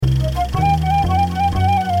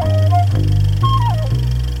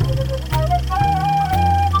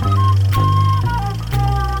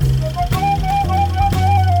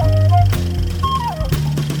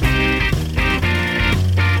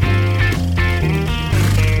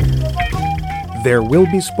There will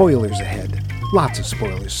be spoilers ahead. Lots of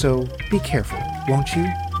spoilers, so be careful, won't you?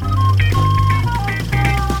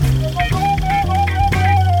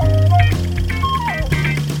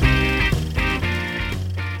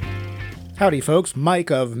 Howdy folks, Mike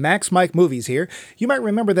of Max Mike Movies here. You might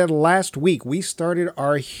remember that last week we started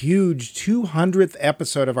our huge 200th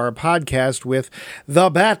episode of our podcast with The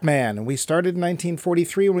Batman. We started in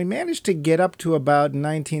 1943 and we managed to get up to about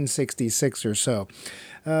 1966 or so.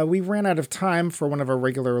 We ran out of time for one of our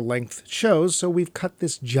regular length shows, so we've cut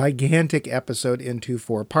this gigantic episode into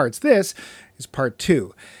 4 parts. This is part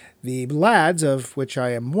 2. The lads, of which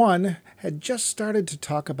I am one, had just started to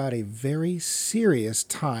talk about a very serious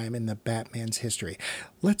time in the Batman's history.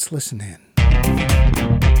 Let's listen in.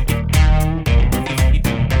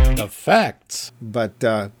 The facts. But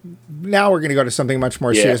now we're going to go to something much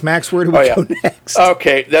more serious. Max, where do we go next?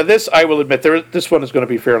 Okay, now this, I will admit, this one is going to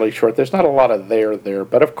be fairly short. There's not a lot of there.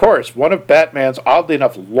 But of course, one of Batman's, oddly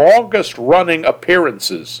enough, longest-running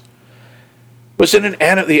appearances was in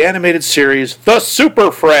the animated series The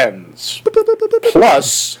Super Friends,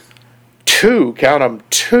 plus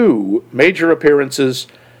two major appearances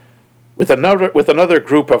with another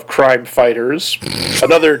group of crime fighters,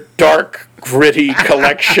 another dark, gritty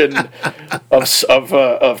collection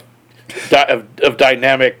of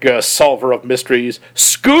dynamic solver of mysteries,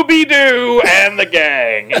 Scooby-Doo and the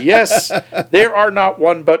Gang. Yes, there are not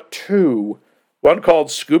one but 2. One called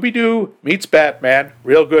Scooby-Doo Meets Batman,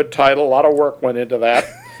 real good title, a lot of work went into that,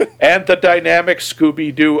 and The Dynamic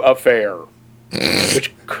Scooby-Doo Affair,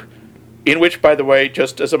 in which, by the way,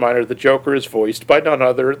 just as a minor, the Joker is voiced by none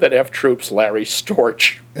other than F Troop's Larry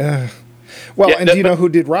Storch. Do you know who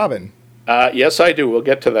did Robin? Yes, I do. We'll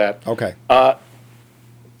get to that. Okay. I'm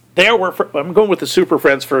going with the Super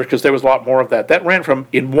Friends first because there was a lot more of that. That ran from,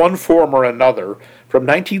 in one form or another, from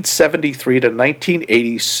 1973 to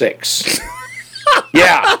 1986.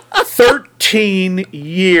 Yeah, 13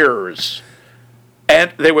 years.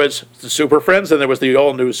 And there was the Super Friends, and there was the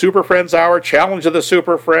all-new Super Friends Hour, Challenge of the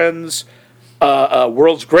Super Friends,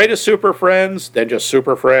 World's Greatest Super Friends, then just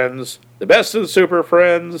Super Friends, The Best of the Super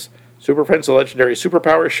Friends, the Legendary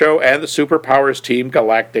Superpowers Show, and the Superpowers Team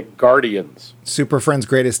Galactic Guardians. Super Friends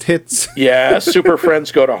Greatest Hits. Yeah, Super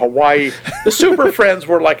Friends Go to Hawaii. The Super Friends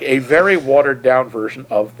were like a very watered-down version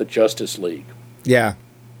of the Justice League. Yeah.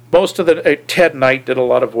 Most of Ted Knight did a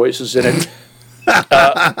lot of voices in it.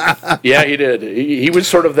 Yeah, he did. He was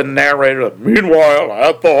sort of the narrator. Meanwhile,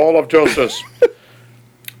 at the Hall of Justice.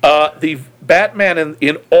 The Batman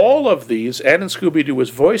in all of these, and in Scooby-Doo, was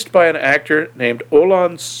voiced by an actor named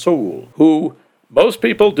Olan Soule, who most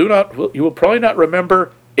people you will probably not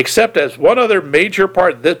remember, except as one other major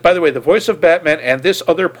part. By the way, the voice of Batman and this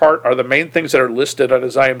other part are the main things that are listed on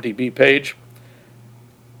his IMDb page.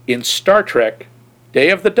 In Star Trek, Day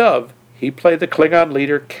of the Dove, he played the Klingon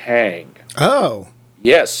leader Kang. Oh.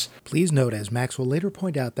 Yes. Please note, as Max will later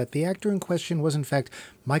point out, that the actor in question was in fact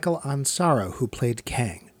Michael Ansara, who played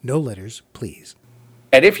Kang. No letters, please.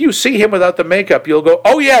 And if you see him without the makeup, you'll go,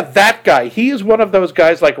 oh yeah, that guy. He is one of those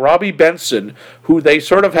guys like Robbie Benson, who they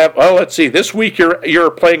sort of have, oh, let's see, this week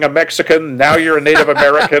you're playing a Mexican, now you're a Native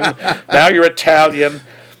American, now you're Italian.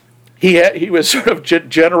 He was sort of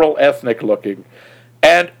general ethnic looking.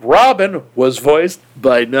 And Robin was voiced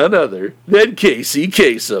by none other than Casey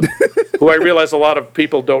Kasem, who I realize a lot of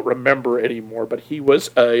people don't remember anymore, but he was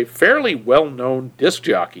a fairly well-known disc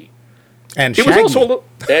jockey. And he Shaggy. was also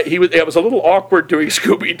it was a little awkward doing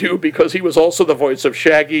Scooby-Doo because he was also the voice of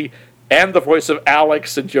Shaggy and the voice of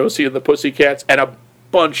Alex and Josie and the Pussycats and a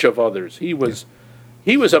bunch of others. He was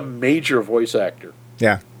a major voice actor.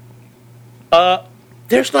 Yeah.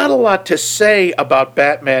 There's not a lot to say about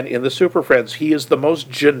Batman in the Super Friends. He is the most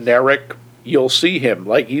generic you'll see him.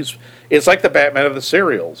 It's like the Batman of the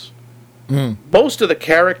serials. Mm. Most of the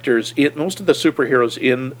characters, most of the superheroes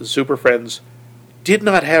in the Super Friends did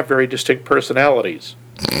not have very distinct personalities.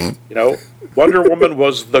 Wonder Woman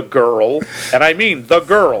was the girl, and I mean the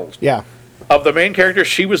girl. Yeah. Of the main characters,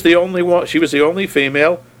 she was the only one. She was the only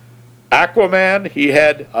female. Aquaman, he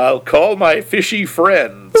had, I'll call my fishy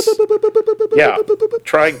friends. Yeah,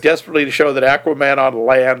 trying desperately to show that Aquaman on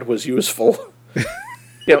land was useful.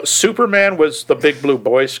 Superman was the big blue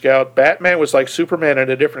Boy Scout. Batman was like Superman in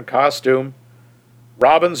a different costume.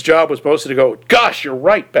 Robin's job was mostly to go, gosh, you're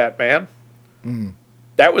right, Batman. Mm.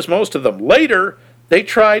 That was most of them. Later, they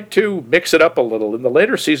tried to mix it up a little. In the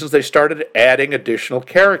later seasons, they started adding additional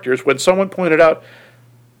characters when someone pointed out,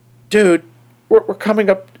 dude, we're coming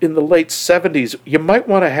up in the late 70s. You might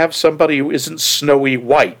want to have somebody who isn't snowy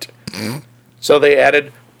white. So they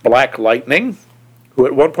added Black Lightning, who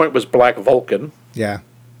at one point was Black Vulcan. Yeah.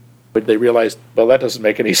 But they realized, well, that doesn't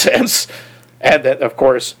make any sense. And then, of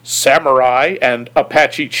course, Samurai and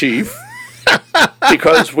Apache Chief.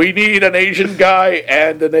 Because we need an Asian guy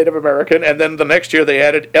and a Native American. And then the next year they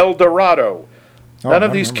added El Dorado. None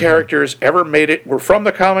of these characters ever were from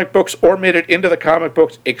the comic books or made it into the comic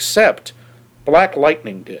books, except Black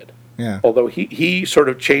Lightning did. Yeah. Although he sort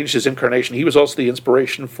of changed his incarnation. He was also the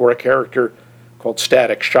inspiration for a character called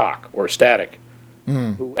Static Shock, or Static.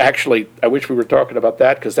 Who actually, I wish we were talking about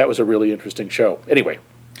that, because that was a really interesting show. Anyway.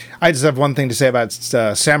 I just have one thing to say about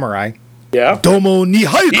Samurai. Yeah? Domo ni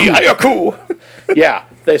haiku. Haiku. Yeah.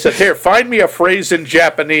 They said, here, find me a phrase in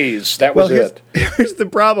Japanese. That was it. Here's the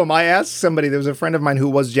problem. I asked somebody, there was a friend of mine who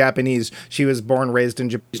was Japanese. She was born, raised in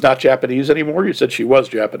Japan. She's not Japanese anymore? You said she was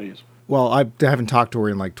Japanese. Well, I haven't talked to her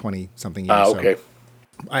in like 20-something years. Okay. So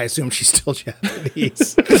I assume she's still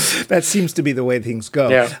Japanese. That seems to be the way things go.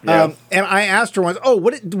 Yeah. And I asked her once,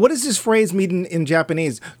 what does this phrase mean in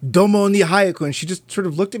Japanese? Domo ni haiku. And she just sort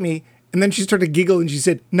of looked at me, and then she started to giggle, and she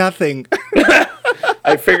said, nothing.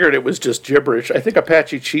 I figured it was just gibberish. I think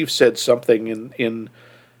Apache Chief said something in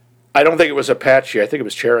I don't think it was Apache. I think it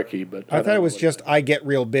was Cherokee. But I thought it was just, I get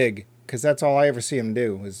real big, because that's all I ever see him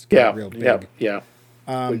do, is get real big. Yeah.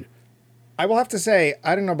 I will have to say,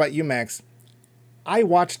 I don't know about you, Max, I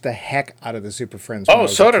watched the heck out of the Super Friends. Oh,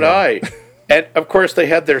 so did I. And, of course, they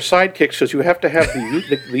had their sidekicks, because you have to have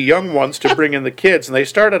the young ones to bring in the kids. And they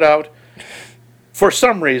started out, for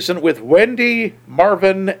some reason, with Wendy,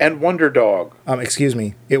 Marvin, and Wonder Dog. Excuse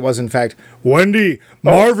me. It was, in fact, Wendy,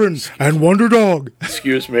 Marvin, and Wonder Dog.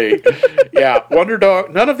 Excuse me. Yeah, Wonder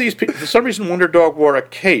Dog. None of these people, for some reason, Wonder Dog wore a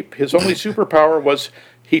cape. His only superpower was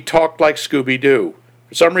he talked like Scooby-Doo.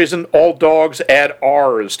 For some reason, all dogs add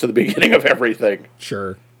R's to the beginning of everything.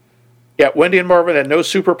 Sure. Yeah, Wendy and Marvin had no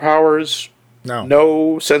superpowers,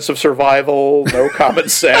 no sense of survival, no common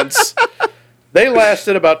sense. They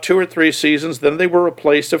lasted about 2 or 3 seasons. Then they were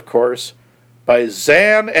replaced, of course, by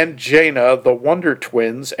Zan and Jaina, the Wonder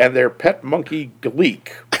Twins, and their pet monkey,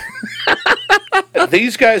 Gleek.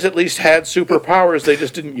 These guys at least had superpowers. They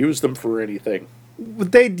just didn't use them for anything.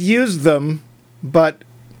 They'd used them, but...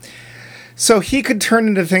 So he could turn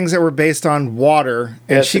into things that were based on water.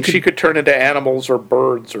 And yes, she could turn into animals or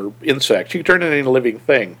birds or insects. She could turn into any living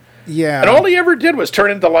thing. Yeah. And all he ever did was turn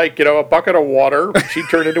into, like, a bucket of water. She'd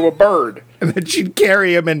turn into a bird. And then she'd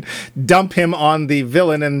carry him and dump him on the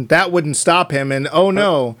villain, and that wouldn't stop him. And, oh,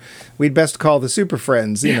 no, we'd best call the Super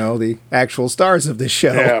Friends, the actual stars of this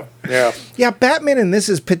show. Yeah. Yeah, Batman in this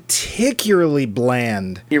is particularly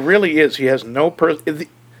bland. He really is. He has no...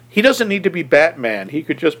 He doesn't need to be Batman. He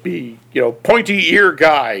could just be, pointy ear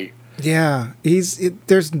guy. Yeah,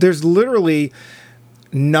 there's literally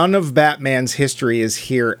none of Batman's history is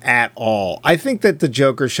here at all. I think that the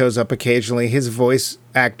Joker shows up occasionally. His voice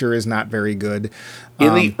actor is not very good.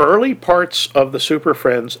 In the early parts of the Super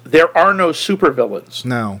Friends, there are no supervillains.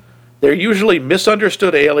 No. They're usually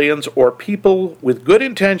misunderstood aliens or people with good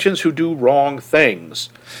intentions who do wrong things.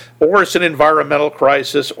 Or it's an environmental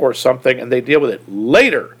crisis or something, and they deal with it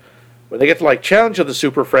later. When they get to, Challenge of the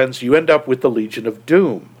Super Friends, you end up with the Legion of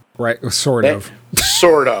Doom. Right, sort of.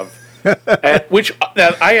 Sort of. Which, now,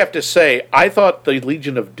 I have to say, I thought the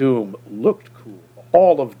Legion of Doom looked cool.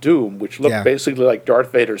 Hall of Doom, which looked basically like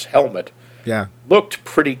Darth Vader's helmet, looked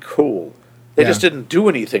pretty cool. They just didn't do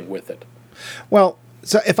anything with it. Well,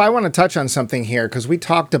 so if I want to touch on something here, because we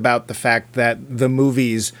talked about the fact that the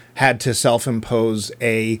movies had to self-impose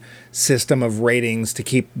a system of ratings to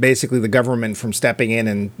keep basically the government from stepping in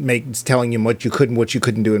and telling you what you could and what you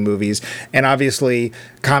couldn't do in movies. And obviously,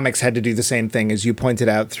 comics had to do the same thing, as you pointed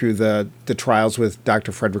out through the trials with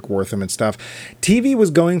Dr. Frederick Wortham and stuff. TV was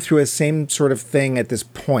going through a same sort of thing at this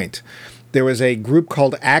point. There was a group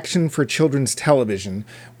called Action for Children's Television,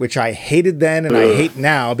 which I hated then and I hate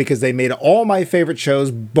now because they made all my favorite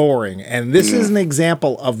shows boring. And this is an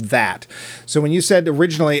example of that. So when you said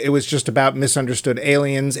originally it was just about misunderstood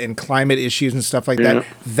aliens and climate issues and stuff like that,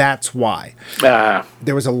 that's why.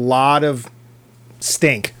 There was a lot of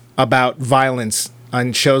stink about violence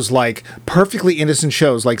on shows like perfectly innocent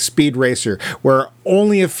shows like Speed Racer, where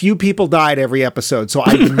only a few people died every episode. So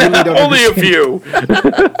I really don't Only understand. a few.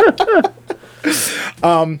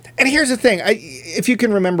 And here's the thing. If you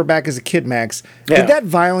can remember back as a kid, Max, did that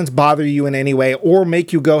violence bother you in any way or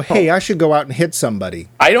make you go, hey, I should go out and hit somebody?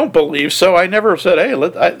 I don't believe so. I never said, hey,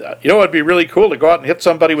 it'd be really cool to go out and hit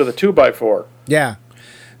somebody with a 2x4. Yeah.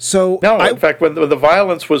 So in fact, when the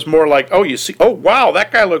violence was more like, oh, wow,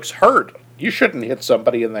 that guy looks hurt. You shouldn't hit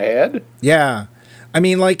somebody in the head. Yeah. I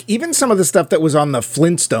mean, even some of the stuff that was on the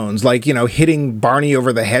Flintstones, hitting Barney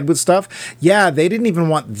over the head with stuff. Yeah, they didn't even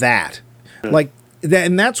want that.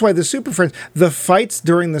 And that's why the Super Friends, the fights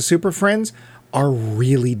during the Super Friends are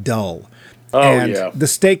really dull. Oh, and yeah. the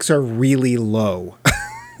stakes are really low.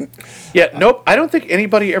 Yeah, nope. I don't think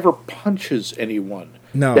anybody ever punches anyone.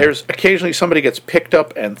 No. There's occasionally somebody gets picked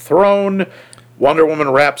up and thrown. Wonder Woman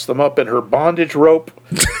wraps them up in her bondage rope.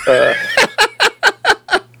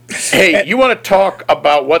 Hey, you want to talk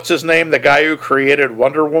about what's his name, the guy who created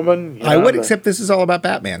Wonder Woman? I would, except this is all about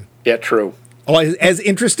Batman. Yeah, true. Oh, as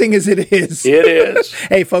interesting as it is. It is.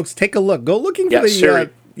 Hey, folks, take a look. Go looking for Yeah, the. Siri.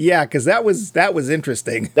 Yeah, because that was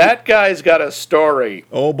interesting. That guy's got a story.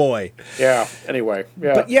 Oh boy. Yeah. Anyway.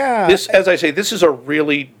 Yeah. But yeah. This, as I say, this is a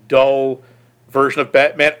really dull version of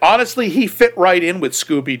Batman. Honestly, he fit right in with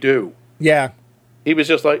Scooby Doo. Yeah. He was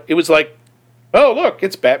just like, it was like, oh look,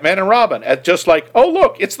 it's Batman and Robin. And just like, oh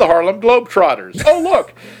look, it's the Harlem Globetrotters. Oh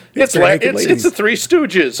look, it's the Three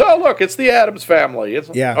Stooges. Oh look, it's the Addams Family. It's,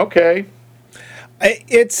 Yeah. Okay.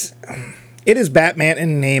 It is Batman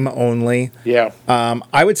in name only. Yeah.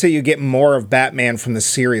 I would say you get more of Batman from the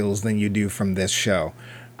serials than you do from this show.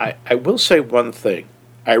 I will say one thing.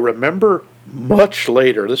 I remember much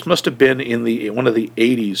later. This must have been in one of the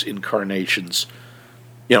 '80s incarnations.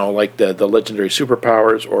 You know, like the legendary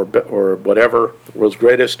superpowers or whatever, the world's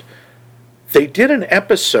greatest. They did an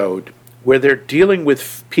episode where they're dealing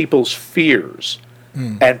with people's fears,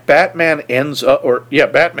 and Batman ends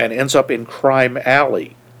up in Crime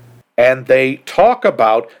Alley, and they talk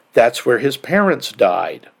about that's where his parents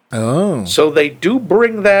died. Oh. So they do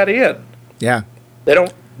bring that in. Yeah. They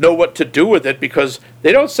don't know what to do with it because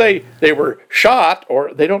they don't say they were shot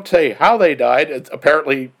or they don't say how they died.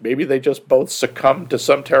 Apparently, maybe they just both succumbed to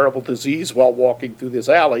some terrible disease while walking through this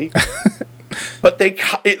alley. But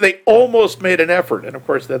they almost made an effort, and of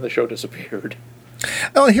course, then the show disappeared.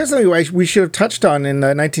 Oh, here's something we should have touched on in the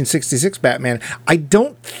 1966 Batman. I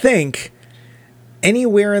don't think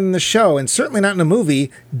anywhere in the show, and certainly not in the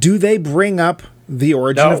movie, do they bring up the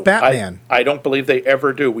origin of Batman. I don't believe they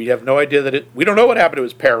ever do. We have no idea we don't know what happened to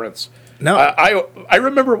his parents. No. I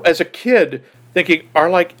remember as a kid thinking, are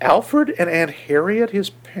like Alfred and Aunt Harriet his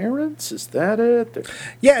parents? Is that it?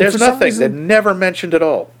 Yeah, there's nothing. They're never mentioned at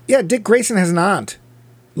all. Yeah, Dick Grayson has an aunt.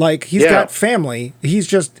 Like, he's got family. He's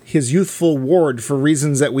just his youthful ward for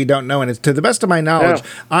reasons that we don't know. And it's, to the best of my knowledge,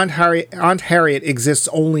 Aunt Harriet exists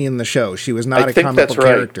only in the show. She was not a comic book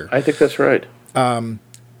character. I think that's right.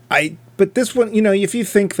 But this one, you know, if you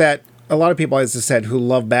think that a lot of people, as I said, who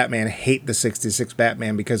love Batman hate the 66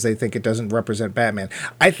 Batman because they think it doesn't represent Batman.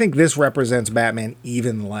 I think this represents Batman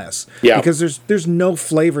even less. Yeah. Because there's no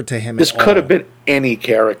flavor to him This at all. could have been any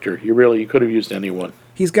character. You could have used anyone.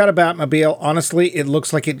 He's got a Batmobile. Honestly, it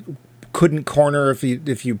looks like it couldn't corner if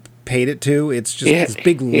you paid it to. It's just this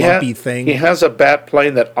big lumpy thing. He has a bat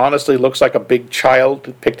plane that honestly looks like a big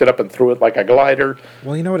child picked it up and threw it like a glider.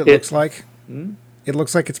 Well, you know what it looks like? It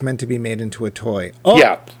looks like it's meant to be made into a toy. Oh,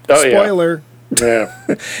 yeah. Oh, spoiler.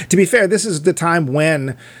 Yeah. To be fair, this is the time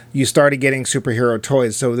when you started getting superhero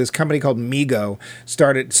toys. So this company called Mego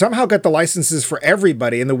somehow got the licenses for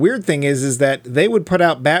everybody. And the weird thing is that they would put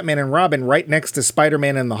out Batman and Robin right next to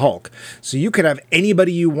Spider-Man and the Hulk. So you could have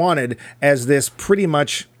anybody you wanted as this pretty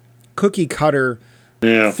much cookie cutter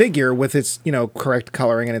figure with its, correct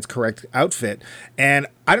coloring and its correct outfit. And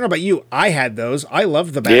I don't know about you, I had those. I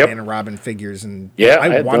loved the Batman and Robin figures, and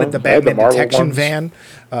I wanted the Batman detection van,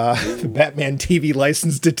 the Batman TV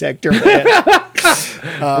license detector van.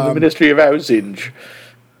 The Ministry of Housing.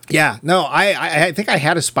 Yeah, no, I think I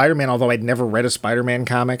had a Spider-Man, although I'd never read a Spider-Man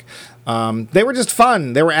comic. They were just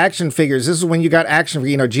fun. They were action figures. This is when you got action.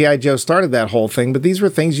 G.I. Joe started that whole thing. But these were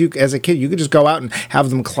things as a kid, you could just go out and have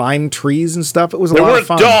them climb trees and stuff. It was a lot of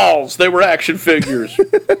fun. They weren't dolls. They were action figures.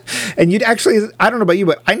 And you'd actually, I don't know about you,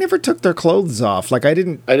 but I never took their clothes off. Like I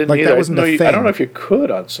didn't like either. That wasn't a thing. I don't know if you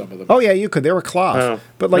could on some of them. Oh yeah, you could. They were cloth.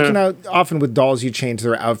 But often with dolls, you change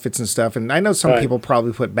their outfits and stuff. And I know some people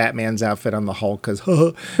probably put Batman's outfit on the Hulk because,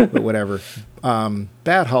 but whatever.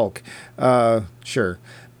 Bad Hulk. Sure.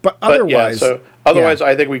 But otherwise,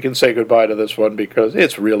 I think we can say goodbye to this one because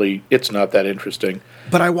it's not that interesting.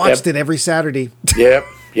 But I watched it every Saturday.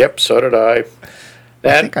 Yep, so did I.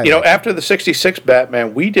 And, after the 66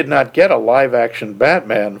 Batman, we did not get a live-action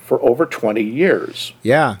Batman for over 20 years.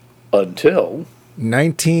 Yeah. Until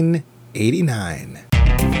 1989.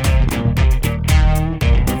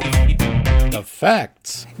 The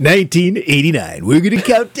facts. 1989. We're going to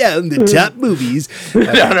count down the top movies.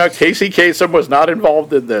 No, Casey Kasem was not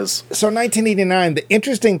involved in this. So 1989, the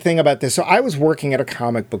interesting thing about this, so I was working at a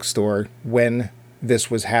comic book store when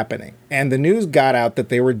this was happening. And the news got out that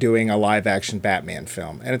they were doing a live-action Batman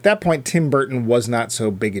film. And at that point, Tim Burton was not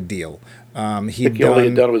so big a deal. All he had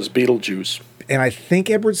done was Beetlejuice. And I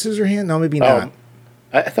think Edward Scissorhands? No, maybe not.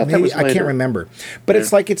 I thought maybe, that was later. I can't remember. But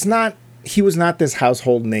it's like, it's not he was not this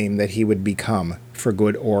household name that he would become, for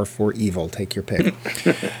good or for evil. Take your pick.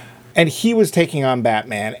 And he was taking on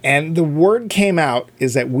Batman, and the word came out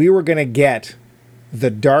is that we were going to get the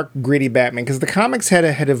dark, gritty Batman, because the comics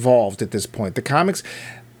had evolved at this point. The comics,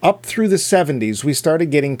 up through the 70s, we started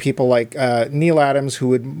getting people like Neil Adams, who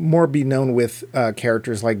would more be known with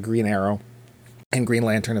characters like Green Arrow and Green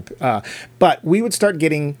Lantern. But we would start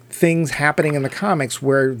getting things happening in the comics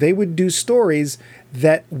where they would do stories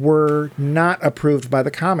that were not approved by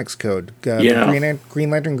the comics code. Green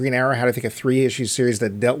Lantern, Green Arrow had, I think, a 3-issue series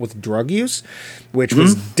that dealt with drug use, which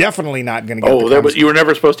was definitely not going to get you were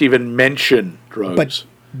never supposed to even mention drugs. But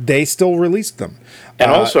they still released them.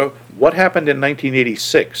 And also, what happened in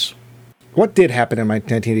 1986? What did happen in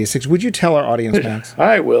 1986? Would you tell our audience, Max?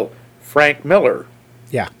 I will. Frank Miller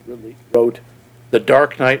Yeah. wrote The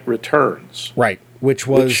Dark Knight Returns. Right, which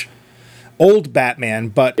was old Batman,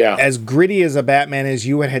 but Yeah. as gritty as a Batman as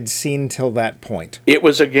you had seen till that point. It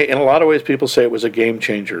was in a lot of ways, people say it was a game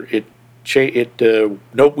changer. I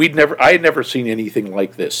had never seen anything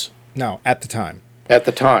like this No, at the time. at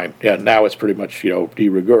the time. Yeah, now it's pretty much, de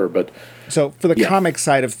rigueur, but So for the comic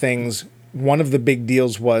side of things, one of the big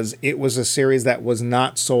deals was it was a series that was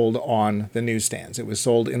not sold on the newsstands. It was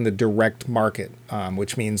sold in the direct market,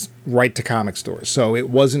 which means right to comic stores. So it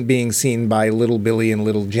wasn't being seen by Little Billy and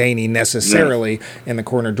Little Janie necessarily in the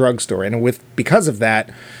corner drugstore. And because of that,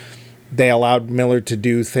 they allowed Miller to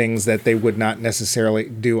do things that they would not necessarily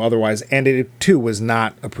do otherwise. And it, too, was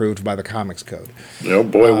not approved by the comics code. oh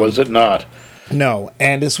boy, was it not. No.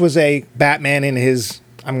 And this was a Batman in his,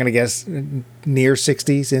 I'm going to guess, near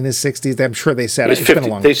 60s, in his 60s. I'm sure they said it's been a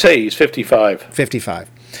long time. They say he's 55. 55.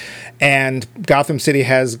 And Gotham City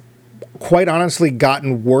has, quite honestly,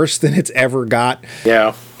 gotten worse than it's ever got.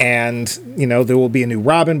 Yeah. And, there will be a new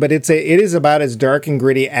Robin, but it is about as dark and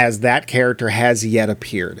gritty as that character has yet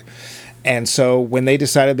appeared. And so when they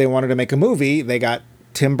decided they wanted to make a movie, they got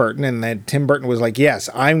Tim Burton, and then Tim Burton was like,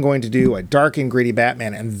 yes, I'm going to do a dark and gritty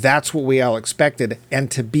Batman, and that's what we all expected.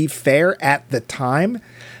 And to be fair, at the time,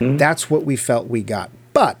 that's what we felt we got.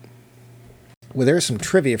 But there's some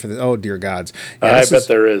trivia for this. Oh, dear gods. Yeah, I bet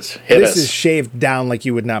there is. This is shaved down like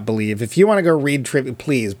you would not believe. If you want to go read trivia,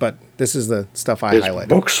 please, but this is the stuff I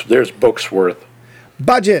highlighted. There's books worth.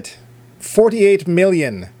 Budget, $48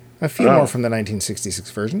 million. A few more from the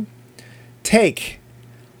 1966 version. Take,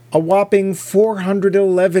 a whopping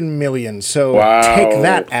 $411 million. So take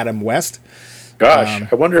that, Adam West. Gosh,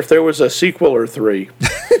 I wonder if there was a sequel or 3.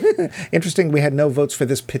 Interesting, we had no votes for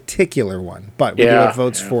this particular one, but we do have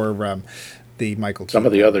votes for the Michael Keaton. Some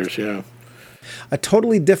of the others, yeah. A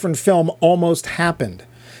totally different film almost happened.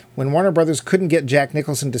 When Warner Brothers couldn't get Jack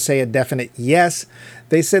Nicholson to say a definite yes,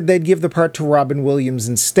 they said they'd give the part to Robin Williams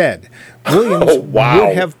instead. Williams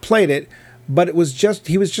would have played it, but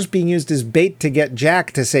he was just being used as bait to get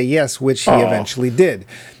Jack to say yes, which he eventually did.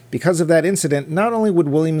 Because of that incident, not only would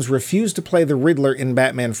Williams refuse to play the Riddler in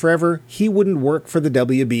Batman Forever, he wouldn't work for the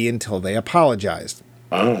WB until they apologized.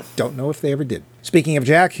 Don't know if they ever did. Speaking of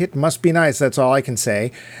Jack, it must be nice, that's all I can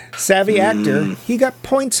say. Savvy actor, he got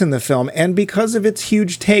points in the film, and because of its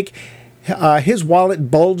huge take, his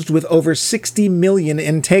wallet bulged with over $60 million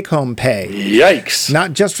in take-home pay. Yikes.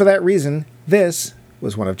 Not just for that reason, this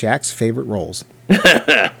was one of Jack's favorite roles.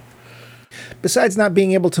 Besides not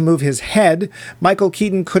being able to move his head, Michael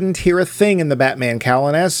Keaton couldn't hear a thing in the Batman cowl,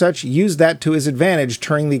 and as such, used that to his advantage,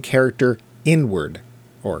 turning the character inward.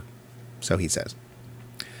 Or so he says.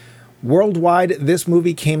 Worldwide, this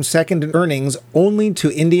movie came second in earnings only to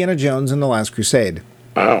Indiana Jones and the Last Crusade.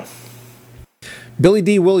 Wow. Billy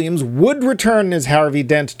D. Williams would return as Harvey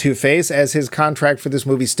Dent Two-Face, as his contract for this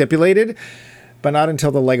movie stipulated, but not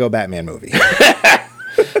until the Lego Batman movie.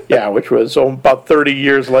 Yeah, which was about 30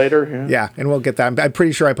 years later. Yeah, and we'll get that. I'm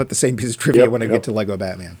pretty sure I put the same piece of trivia when I get to Lego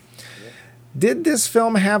Batman. Did this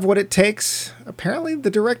film have what it takes? Apparently, the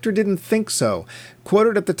director didn't think so.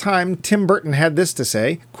 Quoted at the time, Tim Burton had this to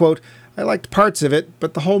say, quote, I liked parts of it,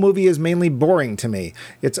 but the whole movie is mainly boring to me.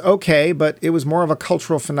 It's okay, but it was more of a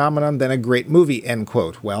cultural phenomenon than a great movie, end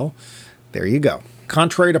quote. Well, there you go.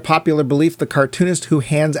 Contrary to popular belief, the cartoonist who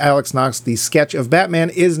hands Alex Knox the sketch of Batman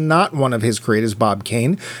is not one of his creators, Bob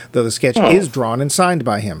Kane, though the sketch is drawn and signed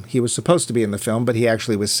by him. He was supposed to be in the film, but he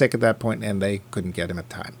actually was sick at that point, and they couldn't get him at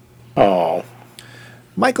time. Oh.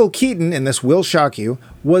 Michael Keaton, and this will shock you,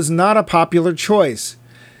 was not a popular choice.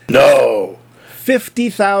 No.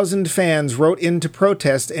 50,000 fans wrote in to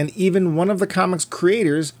protest, and even one of the comic's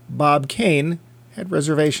creators, Bob Kane, had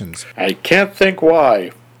reservations. I can't think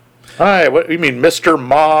why. Hi, what you mean Mr.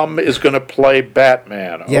 Mom is going to play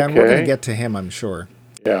Batman? Yeah, and we're going to get to him, I'm sure.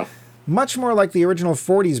 Yeah. Much more like the original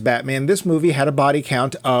 40s Batman, this movie had a body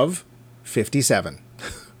count of 57.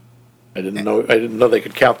 I didn't know they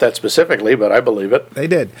could count that specifically, but I believe it. They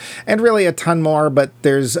did. And really a ton more, but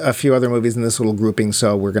there's a few other movies in this little grouping,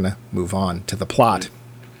 so we're going to move on to the plot.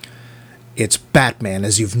 It's Batman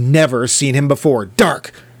as you've never seen him before.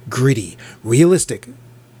 Dark, gritty, realistic.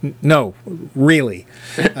 No, really.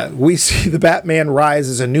 We see the Batman rise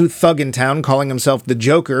as a new thug in town calling himself the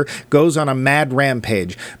Joker, goes on a mad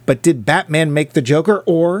rampage. But did Batman make the Joker,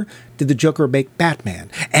 or did the Joker make Batman?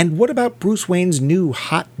 And what about Bruce Wayne's new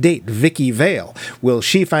hot date, Vicky Vale? Will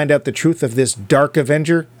she find out the truth of this dark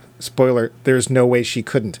Avenger? Spoiler, there's no way she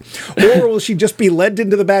couldn't. Or will she just be led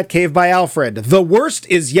into the Batcave by Alfred? The worst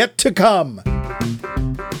is yet to come.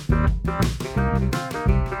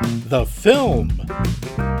 The film.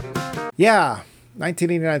 Yeah,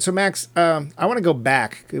 1989. So, Max, I want to go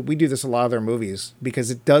back. We do this a lot of their movies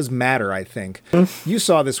because it does matter, I think. You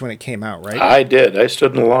saw this when it came out, right? I did. I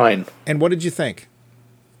stood in line. And what did you think?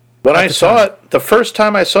 When I saw it, the first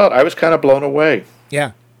time I saw it, I was kind of blown away.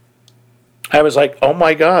 Yeah. I was like, oh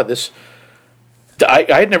my God, this... I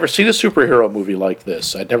had never seen a superhero movie like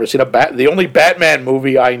this. I'd never seen the only Batman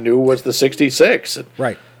movie I knew was the 66.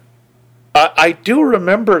 Right. I do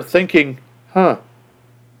remember thinking,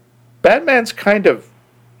 Batman's kind of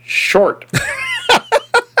short.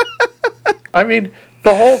 I mean,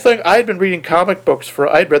 the whole thing, I had been reading comic books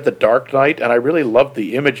I'd read The Dark Knight, and I really loved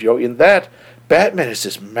the image. In that, Batman is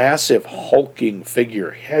this massive, hulking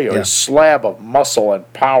figure, a slab of muscle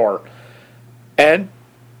and power. And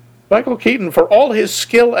Michael Keaton, for all his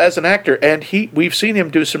skill as an actor, and we've seen him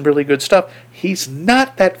do some really good stuff, he's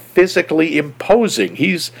not that physically imposing.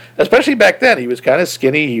 Especially back then, he was kind of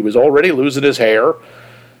skinny. He was already losing his hair.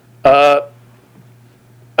 I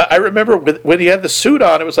remember when he had the suit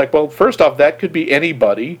on, it was like, well, first off, that could be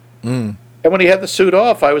anybody. And when he had the suit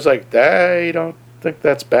off, I was like, I don't think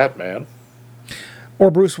that's Batman. Or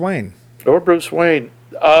Bruce Wayne.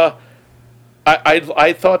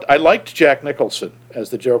 I thought I liked Jack Nicholson as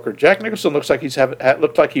the Joker. Jack Nicholson looked like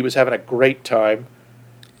he was having a great time.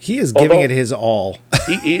 He is giving it his all.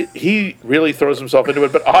 he really throws himself into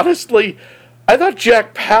it. But honestly, I thought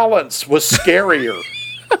Jack Palance was scarier.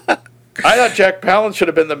 I thought Jack Palance should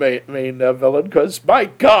have been the main villain because, my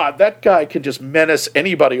God, that guy can just menace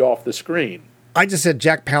anybody off the screen. I just said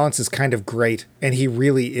Jack Palance is kind of great, and he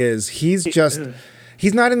really is.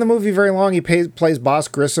 He's not in the movie very long. He plays Boss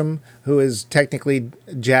Grissom, who is technically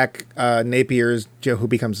Jack Napier's, who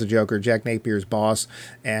becomes the Joker, Jack Napier's boss.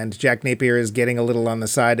 And Jack Napier is getting a little on the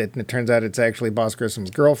side, and it turns out it's actually Boss Grissom's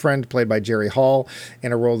girlfriend, played by Jerry Hall,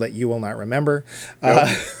 in a role that you will not remember,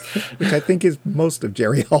 which I think is most of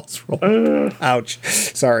Jerry Hall's role. Ouch.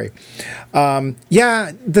 Sorry.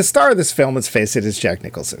 The star of this film, let's face it, is Jack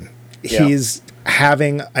Nicholson. Yeah. He's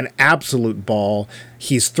having an absolute ball.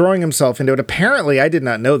 He's throwing himself into it. Apparently, I did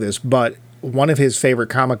not know this, but one of his favorite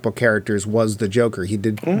comic book characters was the Joker. He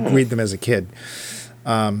did read them as a kid.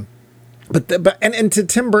 But to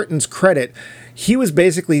Tim Burton's credit, he was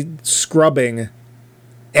basically scrubbing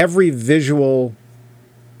every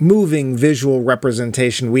moving visual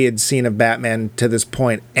representation we had seen of Batman to this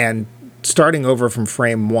point and starting over from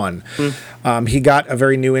frame one. He got a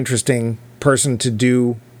very new, interesting person to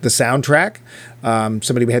do the soundtrack,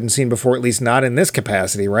 somebody we hadn't seen before, at least not in this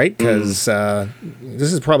capacity, right? Because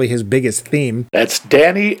this is probably his biggest theme. That's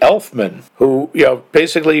Danny Elfman, who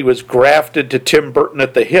basically was grafted to Tim Burton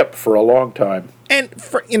at the hip for a long time. And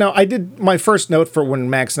I did my first note for when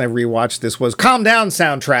Max and I rewatched this was "Calm down"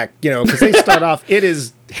 soundtrack, because they start off. It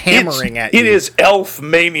is hammering at you. It is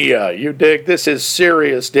Elfmania. You dig? This is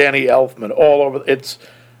serious Danny Elfman all over.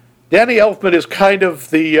 Danny Elfman is kind of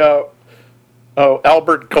the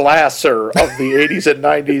Albert Glasser of the 80s and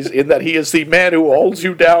 90s in that he is the man who holds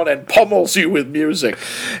you down and pummels you with music.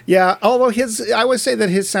 Yeah, although I would say that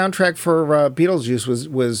his soundtrack for Beetlejuice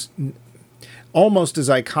was almost as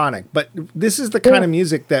iconic. But this is the kind of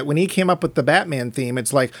music that when he came up with the Batman theme,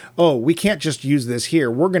 it's like, oh, we can't just use this here.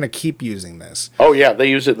 We're going to keep using this. Oh, yeah, they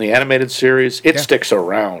use it in the animated series. It sticks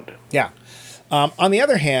around. Yeah. On the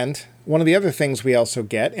other hand, one of the other things we also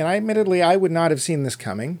get, and admittedly I would not have seen this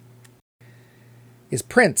coming, is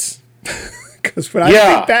Prince. Because when I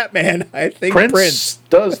think Batman, I think Prince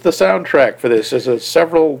does the soundtrack for this. There's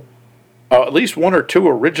at least one or two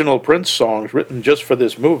original Prince songs written just for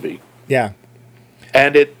this movie. Yeah.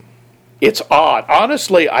 And it's odd.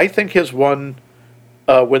 Honestly, I think his one,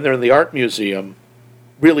 when they're in the art museum,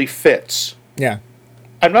 really fits. Yeah.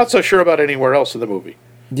 I'm not so sure about anywhere else in the movie.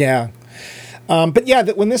 Yeah. But yeah,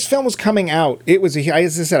 when this film was coming out, it was,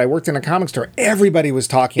 as I said, I worked in a comic store. Everybody was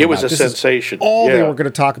talking about it. It was a sensation. All they were going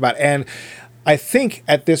to talk about. And I think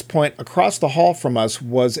at this point, across the hall from us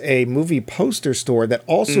was a movie poster store that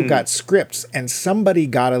also got scripts, and somebody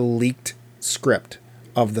got a leaked script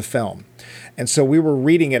of the film. And so we were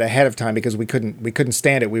reading it ahead of time because we couldn't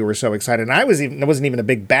stand it. We were so excited. And I wasn't even a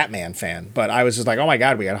big Batman fan, but I was just like, oh my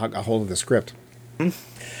God, we got a hold of the script.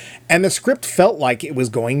 And the script felt like it was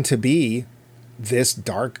going to be this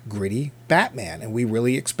dark, gritty Batman. And we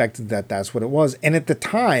really expected that that's what it was. And at the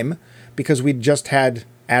time, because we'd just had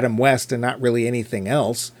Adam West and not really anything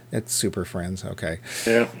else, it's Super Friends, okay.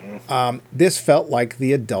 Yeah. This felt like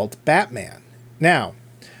the adult Batman. Now,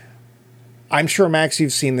 I'm sure, Max,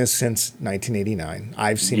 you've seen this since 1989.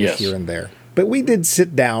 I've seen it here and there. But we did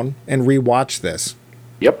sit down and rewatch this.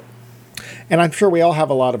 Yep. And I'm sure we all have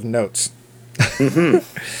a lot of notes.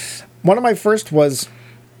 One of my first was,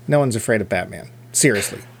 no one's afraid of Batman.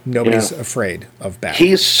 Seriously. Nobody's afraid of Batman.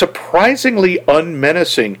 He's surprisingly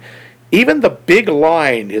unmenacing. Even the big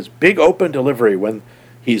line, his big open delivery, when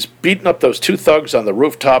he's beating up those two thugs on the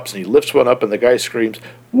rooftops and he lifts one up and the guy screams,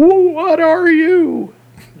 "What are you?"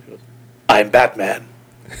 "I'm Batman."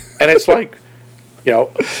 And it's like,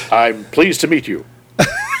 "I'm pleased to meet you.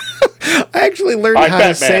 I actually learned I'm how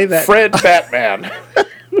Batman. to say that. Fred Batman."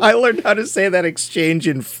 I learned how to say that exchange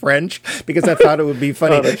in French because I thought it would be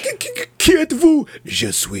funny. Qui êtes-vous?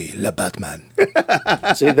 Je suis le Batman.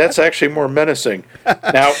 See, that's actually more menacing.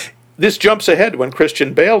 Now, this jumps ahead when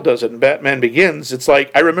Christian Bale does it in Batman Begins. It's like,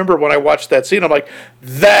 I remember when I watched that scene, I'm like,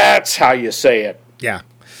 that's how you say it. Yeah.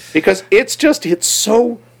 Because it's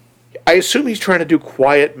so... I assume he's trying to do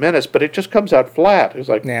quiet menace, but it just comes out flat. It's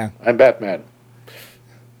like, I'm Batman.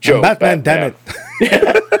 Joe, I'm Batman, damn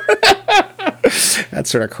it. That's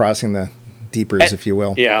sort of crossing the deepers, if you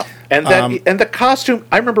will. Yeah. And the costume,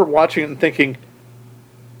 I remember watching it and thinking,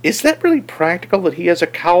 is that really practical that he has a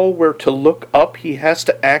cowl where to look up he has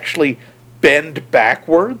to actually bend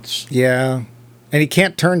backwards? Yeah. And he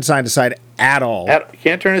can't turn side to side at all. He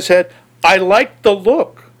can't turn his head. I liked the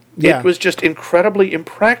look. Yeah. It was just incredibly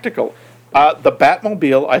impractical. The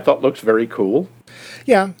Batmobile, I thought, looks very cool.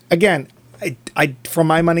 Yeah. Again, I for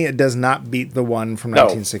my money, it does not beat the one from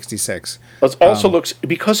 1966. It also looks,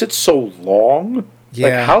 because it's so long,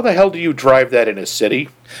 like how the hell do you drive that in a city?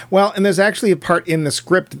 Well, and there's actually a part in the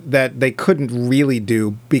script that they couldn't really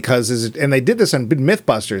do and they did this on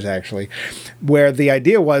Mythbusters, actually, where the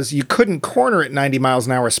idea was you couldn't corner at 90 miles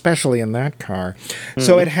an hour, especially in that car.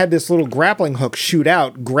 So it had this little grappling hook shoot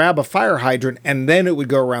out, grab a fire hydrant, and then it would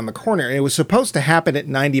go around the corner. And it was supposed to happen at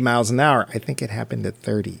 90 miles an hour. I think it happened at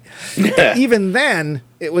 30. Even then,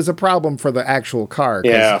 it was a problem for the actual car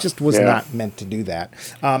because it just was not meant to do that.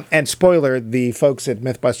 And spoiler, the folks at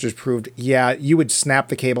Mythbusters proved, you would snap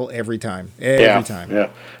the cable every time. Every time. Yeah.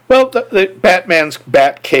 Well, the Batman's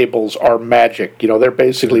bat cables are magic. They're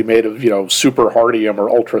basically made of, super hardium or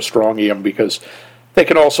ultra strongium because they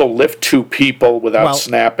can also lift two people without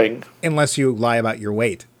snapping. Unless you lie about your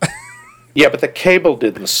weight. Yeah, but the cable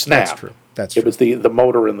didn't snap. That's true. That's true. It was the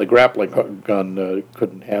motor in the grappling gun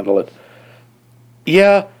couldn't handle it.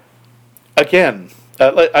 Yeah. Again,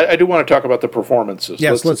 I do want to talk about the performances.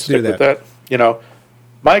 Yes, let's do that. With that.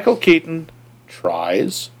 Michael Keaton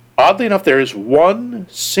tries. Oddly enough, there is one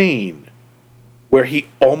scene where he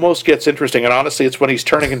almost gets interesting, and honestly, it's when he's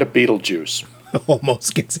turning into Beetlejuice.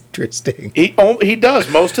 Almost gets interesting. He does.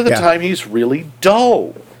 Most of the time, he's really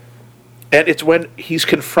dull. And it's when he's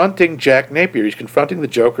confronting Jack Napier. He's confronting the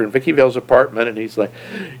Joker in Vicky Vale's apartment, and he's like,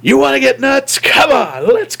 "You want to get nuts? Come on,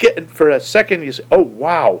 let's get..." And for a second, you say, "Oh,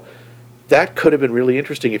 wow. That could have been really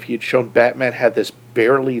interesting if he had shown Batman had this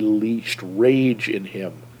barely leashed rage in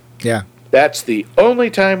him." Yeah. That's the only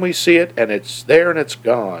time we see it, and it's there and it's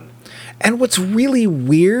gone. And what's really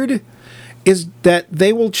weird is that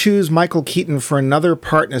they will choose Michael Keaton for another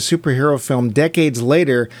part in a superhero film decades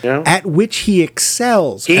later, at which he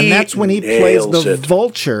excels. And that's when he plays the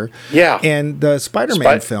Vulture in the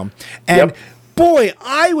Spider-Man film. And boy,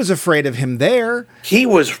 I was afraid of him there. He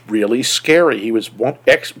was really scary. He was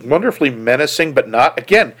wonderfully menacing, but not,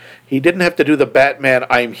 again, he didn't have to do the Batman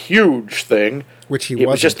I'm huge thing. Which he wasn't.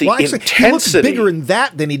 It was just the intensity. He looks bigger in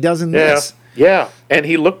that than he does in this. Yeah, and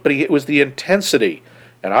it was the intensity.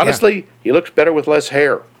 And honestly, he looks better with less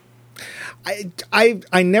hair.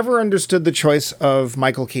 I never understood the choice of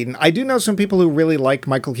Michael Keaton. I do know some people who really like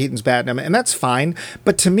Michael Keaton's Batman, and that's fine.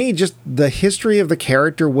 But to me, just the history of the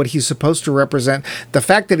character, what he's supposed to represent, the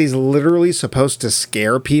fact that he's literally supposed to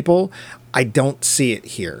scare people, I don't see it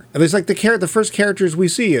here. There's like the first characters we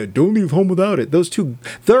see, "Don't leave home without it." Those two,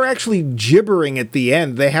 they're actually gibbering at the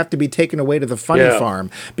end. They have to be taken away to the funny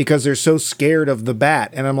farm because they're so scared of the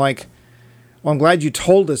bat. And I'm like, Well, I'm glad you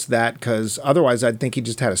told us that, because otherwise I'd think he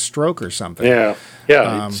just had a stroke or something. Yeah,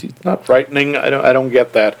 it's not frightening. I don't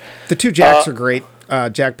get that. The two Jacks are great.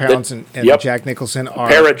 Jack Palance and Jack Nicholson are...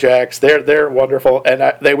 Pair of Jacks. They're wonderful,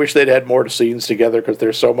 and they wish they'd had more scenes together because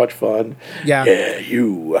they're so much fun. Yeah. Yeah,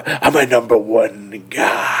 you. I'm a number one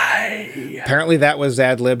guy. Apparently that was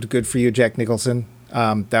ad-libbed. Good for you, Jack Nicholson.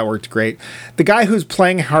 That worked great. The guy who's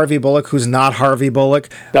playing Harvey Bullock, who's not Harvey Bullock,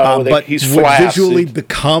 but he's would flaccid. visually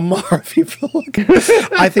become Harvey Bullock.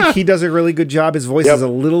 I think he does a really good job. His voice is a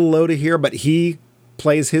little low to hear, but he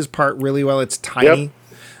plays his part really well. It's tiny.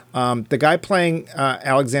 The guy playing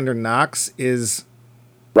Alexander Knox is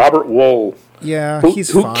Robert Wool. Yeah,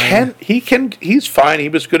 he's fine. He's fine. He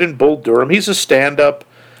was good in Bull Durham. He's a stand-up.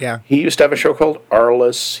 Yeah. He used to have a show called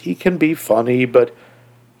Arliss. He can be funny, but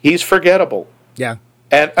he's forgettable. Yeah.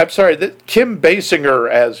 And I'm sorry, Kim Basinger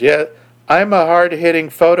as, I'm a hard-hitting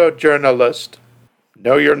photojournalist.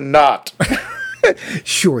 No, you're not.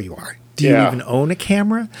 Sure you are. Do you even own a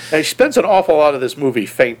camera? And she spends an awful lot of this movie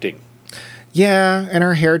fainting. Yeah, and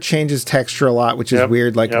her hair changes texture a lot, which is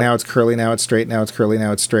weird. Like now it's curly, now it's straight, now it's curly,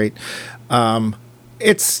 now it's straight.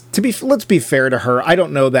 Let's be fair to her. I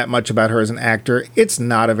don't know that much about her as an actor. It's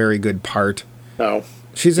not a very good part. No.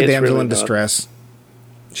 She's a damsel really in distress.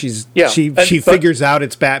 She but figures out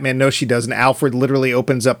it's Batman. No, she doesn't. Alfred literally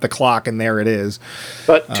opens up the clock, and there it is.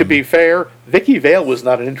 But to be fair, Vicky Vale was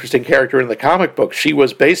not an interesting character in the comic book. She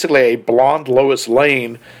was basically a blonde Lois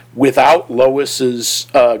Lane without Lois's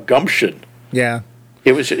gumption. Yeah,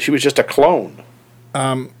 she was just a clone.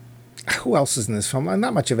 Who else is in this film?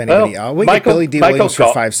 Not much of anybody. We get Michael Billy D. Williams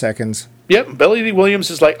for 5 seconds. Yep, Billy D. Williams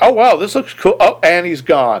is like, oh wow, this looks cool. Oh, and he's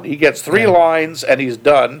gone. He gets 3 lines and he's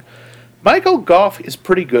done. Michael Gough is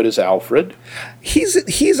pretty good as Alfred. He's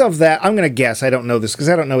of that. I'm going to guess. I don't know this because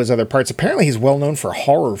I don't know his other parts. Apparently, he's well known for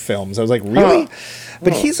horror films. I was like, really?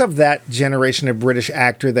 But he's of that generation of British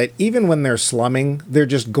actor that even when they're slumming, they're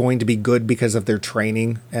just going to be good because of their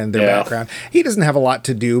training and their background. He doesn't have a lot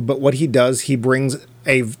to do, but what he does, he brings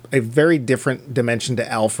a very different dimension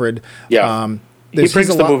to Alfred. Yeah. He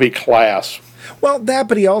brings the movie class. Well,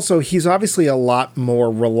 but he's obviously a lot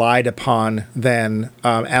more relied upon than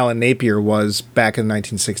Alan Napier was back in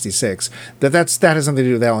 1966. That has something to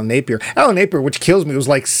do with Alan Napier. Alan Napier, which kills me, was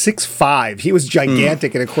like 6'5". He was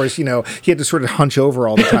gigantic, and of course, he had to sort of hunch over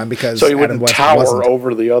all the time because so he wouldn't tower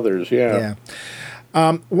over the others. Yeah.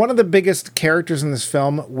 One of the biggest characters in this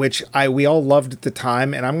film, which we all loved at the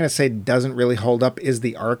time, and I'm going to say doesn't really hold up, is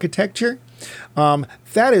the architecture.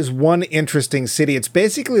 That is one interesting city. It's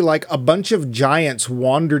basically like a bunch of giants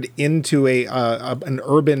wandered into an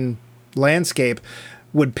urban landscape,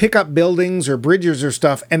 would pick up buildings or bridges or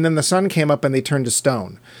stuff, and then the sun came up and they turned to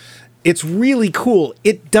stone. It's really cool.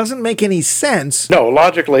 It doesn't make any sense. No,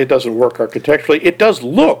 logically it doesn't work architecturally. It does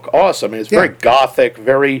look awesome. It's very Gothic,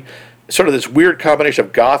 very sort of this weird combination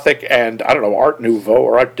of Gothic and, I don't know, Art Nouveau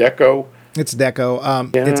or Art Deco. It's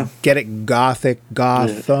Deco. It's get it Gothic,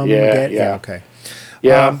 Gotham. Okay.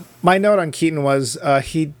 Yeah. My note on Keaton was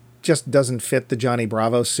he just doesn't fit the Johnny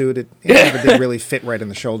Bravo suit. It never did really fit right in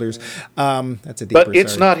the shoulders. That's a deeper. But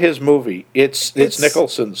it's not his movie. It's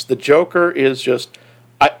Nicholson's. The Joker is just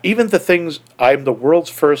even the things. I'm the world's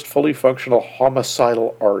first fully functional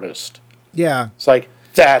homicidal artist. Yeah. It's like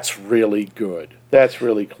that's really good. That's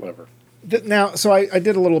really clever. Now, so I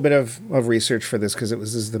did a little bit of research for this because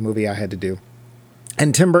this is the movie I had to do.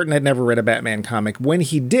 And Tim Burton had never read a Batman comic. When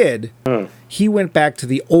he did, he went back to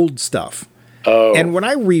the old stuff. Oh. And when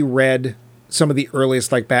I reread some of the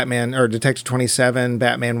earliest, like Batman or Detective 27,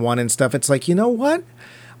 Batman 1 and stuff, it's like, you know what?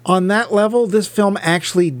 On that level, this film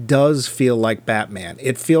actually does feel like Batman.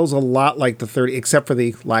 It feels a lot like the 30, except for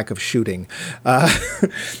the lack of shooting.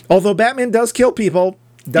 Although Batman does kill people.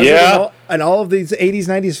 In all of these 80s,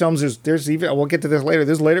 90s films, there's even, we'll get to this later,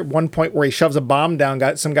 there's later one point where he shoves a bomb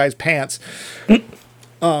down some guy's pants.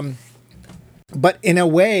 But in a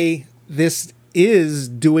way, this is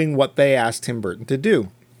doing what they asked Tim Burton to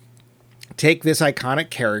do. Take this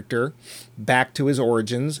iconic character back to his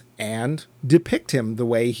origins and depict him the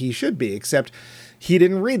way he should be, except he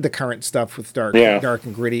didn't read the current stuff with dark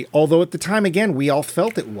and gritty, although at the time, again, we all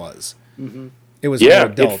felt it was. Mm-hmm. It was more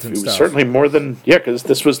adult and stuff. It was certainly more than, because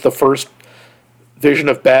this was the first vision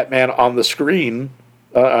of Batman on the screen,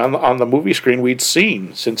 on the movie screen we'd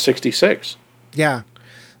seen since 66. Yeah.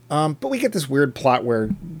 But we get this weird plot where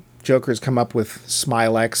Joker's come up with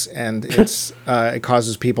Smilex, and it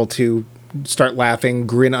causes people to start laughing,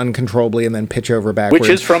 grin uncontrollably, and then pitch over backwards. Which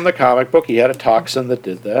is from the comic book. He had a toxin that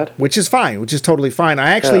did that. Which is fine, which is totally fine.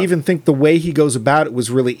 I actually even think the way he goes about it was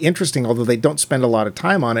really interesting, although they don't spend a lot of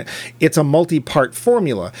time on it. It's a multi-part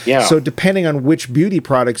formula. Yeah. So depending on which beauty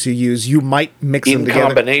products you use, you might mix them together. In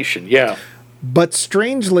combination, yeah. But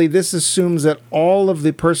strangely, this assumes that all of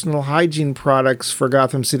the personal hygiene products for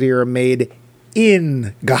Gotham City are made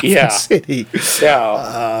in Gotham City.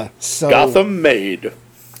 Yeah. So Gotham made.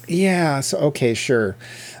 Yeah, so okay, sure.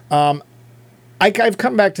 I've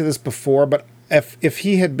come back to this before, but if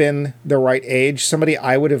he had been the right age, somebody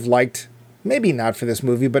I would have liked, maybe not for this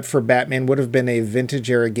movie, but for Batman, would have been a vintage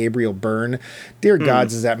era Gabriel Byrne. Dear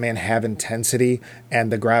gods, does that man have intensity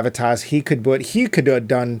and the gravitas? He could have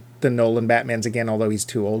done the Nolan Batmans again, although he's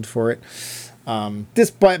too old for it.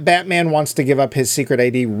 This Batman wants to give up his secret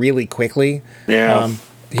ID really quickly. Yeah.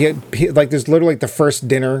 He like there's literally the first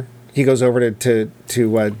dinner. He goes over to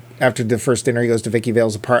after the first dinner. He goes to Vicky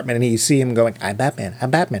Vale's apartment, and you see him going, "I'm Batman.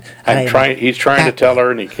 I'm Batman." He's trying to tell her,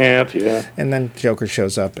 and he can't. Yeah. And then Joker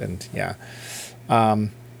shows up, and yeah.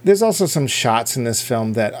 There's also some shots in this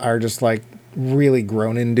film that are just like really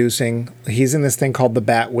groan-inducing. He's in this thing called the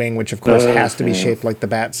Batwing, which of course has to be shaped like the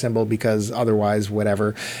bat symbol because otherwise,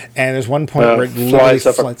 whatever. And there's one point where it literally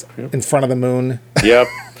flies in front of the moon. Yep.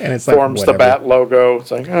 And it's forms like the bat logo.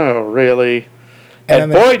 It's like, oh, really?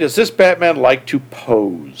 And boy, does this Batman like to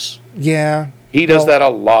pose. Yeah. He does that a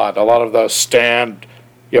lot. A lot of the stand,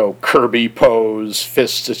 Kirby pose,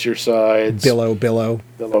 fists at your sides. Billow,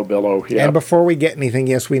 yeah. And before we get anything,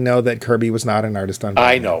 yes, we know that Kirby was not an artist on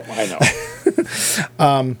Batman. I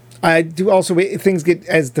know. I do also,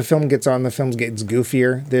 as the film gets on, the film gets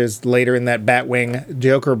goofier. There's later in that Batwing,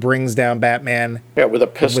 Joker brings down Batman. Yeah, with a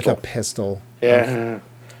pistol. Yeah.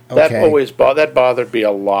 Okay. That bothered me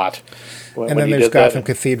a lot. And then there's Gotham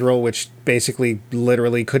Cathedral, which basically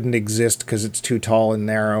literally couldn't exist because it's too tall and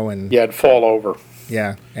narrow. And it'd fall over.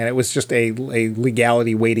 Yeah, and it was just a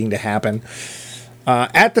legality waiting to happen.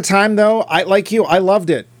 At the time, though, I loved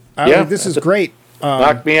it. This is great.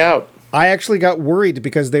 Knocked me out. I actually got worried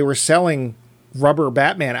because they were selling rubber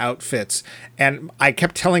Batman outfits, and I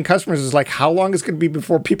kept telling customers, "Is like, how long is it going to be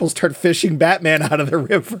before people start fishing Batman out of the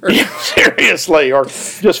river?" Seriously, or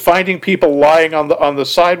just finding people lying on the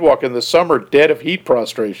sidewalk in the summer, dead of heat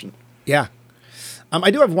prostration. Yeah. I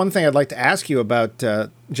do have one thing I'd like to ask you about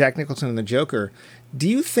Jack Nicholson and the Joker. Do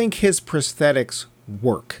you think his prosthetics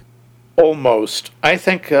work? Almost. I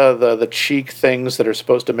think the cheek things that are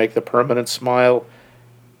supposed to make the permanent smile,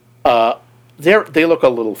 they look a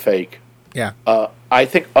little fake. Yeah. I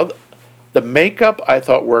think the makeup I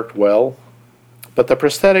thought worked well, but the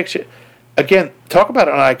prosthetics, again, talk about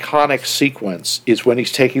an iconic sequence is when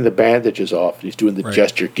he's taking the bandages off and he's doing the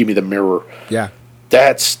gesture, "Give me the mirror." Yeah.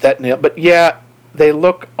 That's that nail. But yeah, they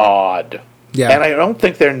look odd. Yeah. And I don't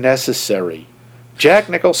think they're necessary. Jack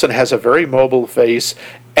Nicholson has a very mobile face,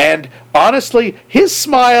 and honestly, his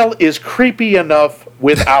smile is creepy enough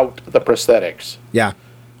without the prosthetics. Yeah.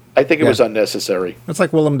 I think it was unnecessary. It's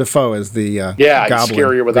like Willem Dafoe as the Goblin. It's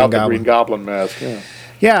scarier without the Green Goblin mask.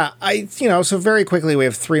 Yeah, so very quickly we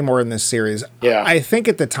have 3 more in this series. Yeah. I think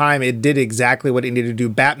at the time it did exactly what it needed to do.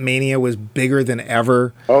 Batmania was bigger than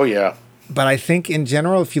ever. Oh, yeah. But I think in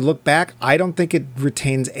general, if you look back, I don't think it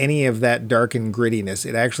retains any of that dark and grittiness.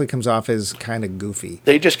 It actually comes off as kind of goofy.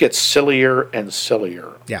 They just get sillier and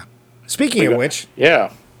sillier. Yeah. Speaking of which.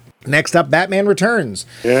 Yeah. Next up, Batman Returns.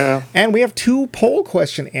 Yeah. And we have 2 poll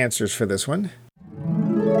question answers for this one.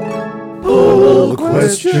 Poll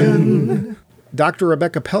question. Dr.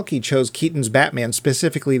 Rebecca Pelkey chose Keaton's Batman,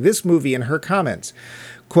 specifically this movie, in her comments.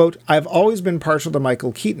 Quote, "I've always been partial to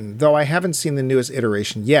Michael Keaton, though I haven't seen the newest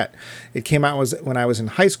iteration yet. It came out when I was in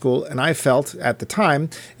high school, and I felt, at the time,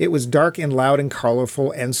 it was dark and loud and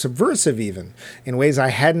colorful and subversive even, in ways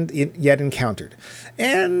I hadn't yet encountered.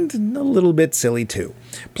 And a little bit silly, too.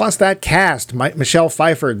 Plus that cast, Michelle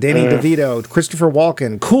Pfeiffer, Danny DeVito, Christopher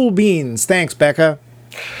Walken, cool beans. Thanks, Becca."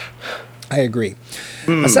 I agree.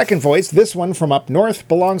 A second voice, this one from up north,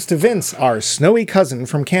 belongs to Vince, our snowy cousin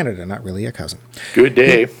from Canada. Not really a cousin. Good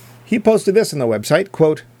day. He posted this on the website,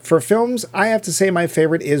 quote, "For films, I have to say my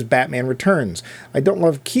favorite is Batman Returns. I don't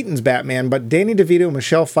love Keaton's Batman, but Danny DeVito and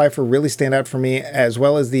Michelle Pfeiffer really stand out for me, as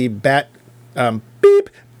well as the beep,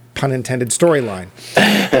 pun intended, storyline.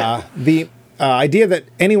 The idea that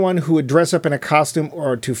anyone who would dress up in a costume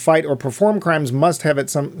or to fight or perform crimes must have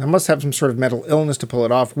some sort of mental illness to pull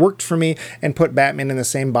it off worked for me and put Batman in the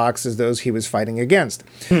same box as those he was fighting against.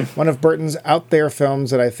 One of Burton's out there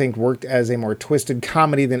films that I think worked as a more twisted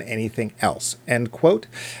comedy than anything else." End quote.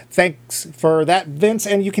 Thanks for that, Vince,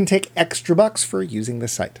 and you can take extra bucks for using the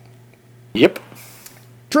site. Yep.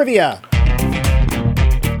 Trivia.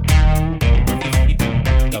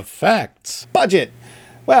 Facts. Budget.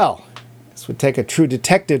 Well, this would take a true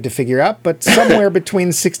detective to figure out, but somewhere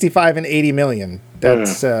between 65 and 80 million.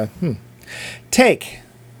 That's, Take.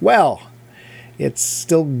 Well, it's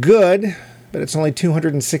still good, but it's only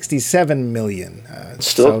 267 million.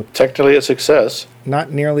 Still technically a success.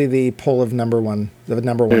 Not nearly the pull of the number one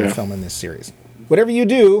film in this series. Whatever you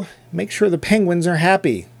do, make sure the penguins are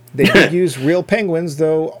happy. They did use real penguins,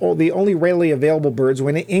 though the only readily available birds were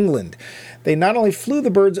in England. They not only flew the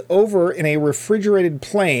birds over in a refrigerated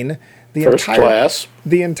plane, First class.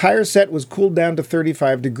 The entire set was cooled down to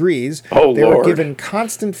 35 degrees. Oh, they Lord. were given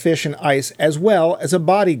constant fish and ice as well as a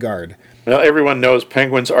bodyguard. Well, everyone knows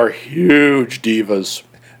penguins are huge divas.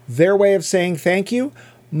 Their way of saying thank you,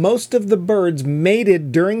 most of the birds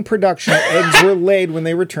mated during production. Eggs were laid when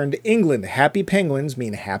they returned to England. Happy penguins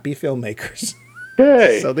mean happy filmmakers.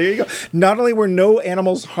 Hey. So there you go. Not only were no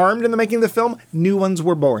animals harmed in the making of the film, new ones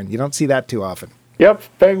were born. You don't see that too often. Yep,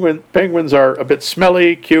 penguins are a bit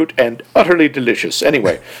smelly, cute, and utterly delicious.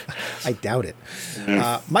 Anyway. I doubt it.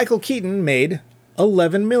 Michael Keaton made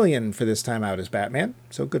 $11 million for this time out as Batman,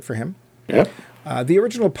 so good for him. Yep. The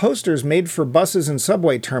original posters made for buses and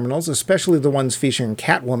subway terminals, especially the ones featuring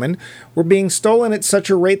Catwoman, were being stolen at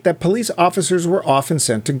such a rate that police officers were often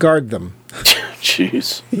sent to guard them.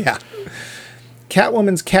 Jeez. Yeah.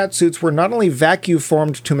 Catwoman's catsuits were not only vacuum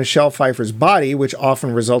formed to Michelle Pfeiffer's body, which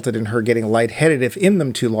often resulted in her getting lightheaded if in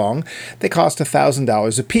them too long, they cost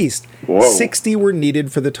 $1,000 apiece. Whoa. 60 were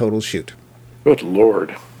needed for the total shoot. Good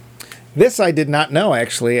Lord. This I did not know,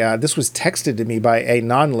 actually. This was texted to me by a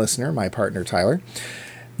non-listener, my partner Tyler.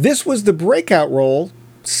 This was the breakout role,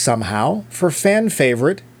 somehow, for fan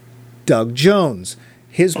favorite Doug Jones.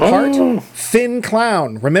 His part, Thin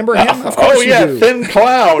Clown. Remember him? Of course you do. Thin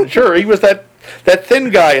Clown. Sure, he was that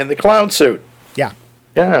thin guy in the clown suit. Yeah.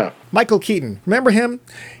 Yeah. Michael Keaton. Remember him?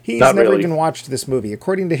 He's Not never really. even watched this movie.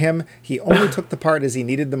 According to him, he only took the part as he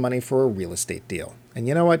needed the money for a real estate deal. And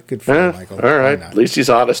you know what? Good for you, Michael. All right. Why not? At least he's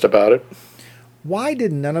honest about it. Why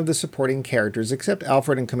did none of the supporting characters, except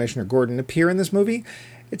Alfred and Commissioner Gordon, appear in this movie?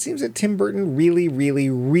 It seems that Tim Burton really,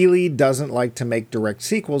 really, really doesn't like to make direct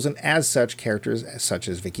sequels, and as such, characters such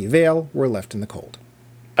as Vicky Vale were left in the cold.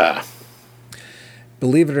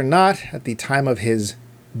 Believe it or not, at the time of his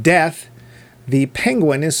death, the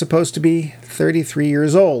Penguin is supposed to be 33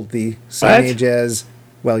 years old, the same age as,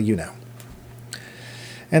 well, you know.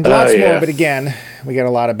 And lots more, but again, we got a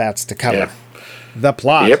lot of bats to cover. Yeah. The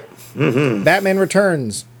plot. Yep. Mm-hmm. Batman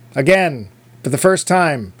returns, again, for the first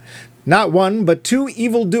time. Not one, but two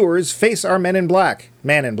evildoers face our Man in Black.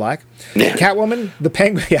 Yeah. Catwoman, the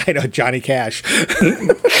Penguin. Yeah, I know, Johnny Cash.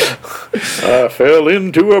 I fell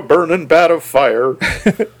into a burning bat of fire.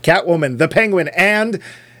 Catwoman, the Penguin, and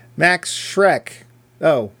Max Schreck.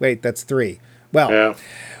 Oh, wait, that's three. Well,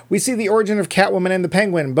 we see the origin of Catwoman and the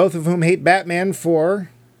Penguin, both of whom hate Batman for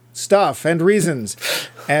stuff and reasons.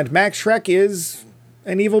 And Max Schreck is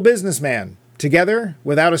an evil businessman. Together,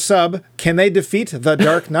 without a sub, can they defeat the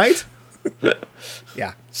Dark Knight?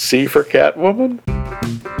 Yeah. C for Catwoman?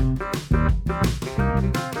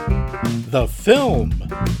 The film.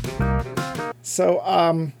 So,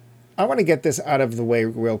 I want to get this out of the way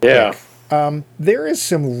real quick. Yeah. There is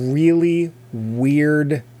some really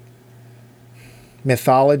weird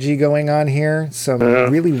mythology going on here. Some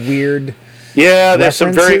really weird Yeah, there's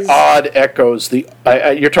some very references. odd echoes.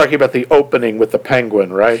 You're talking about the opening with the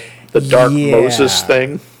penguin, right? The Dark Moses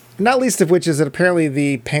thing. Not least of which is that apparently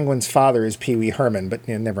the Penguin's father is Pee Wee Herman, but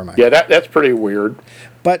never mind. Yeah, that's pretty weird.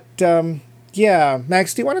 But, yeah,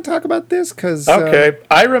 Max, do you want to talk about this? Okay.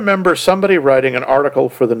 I remember somebody writing an article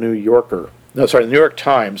for the New Yorker. No, sorry, the New York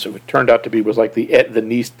Times. It turned out to be like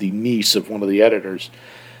the niece of one of the editors,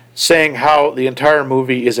 saying how the entire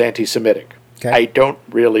movie is anti-Semitic. Okay. I don't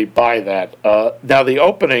really buy that. Now, the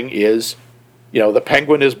opening is, the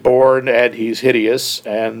penguin is born and he's hideous,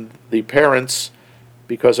 and the parents,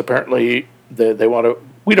 because apparently they want to,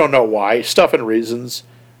 we don't know why, stuff and reasons,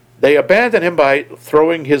 they abandon him by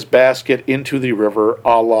throwing his basket into the river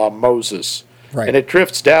a la Moses. Right. And it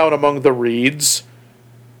drifts down among the reeds.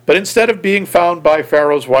 But instead of being found by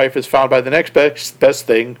Pharaoh's wife, is found by the next best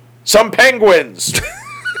thing, some penguins.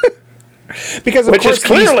 Because of Which course is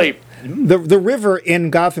clearly... the river in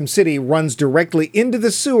Gotham City runs directly into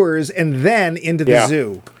the sewers and then into the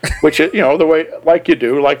zoo. Which, the way, like you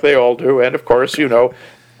do, like they all do. And, of course,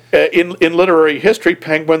 in literary history,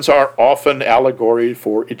 penguins are often allegory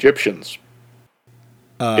for Egyptians.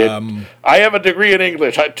 I have a degree in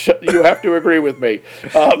English. You have to agree with me.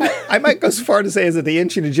 I might go so far to say is that the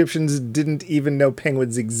ancient Egyptians didn't even know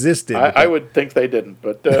penguins existed. I would think they didn't.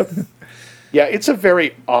 But, yeah, it's a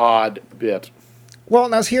very odd bit. Well,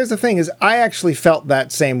 now here's the thing: is I actually felt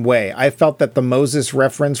that same way. I felt that the Moses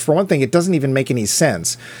reference, for one thing, it doesn't even make any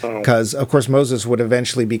sense because, of course, Moses would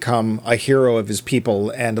eventually become a hero of his people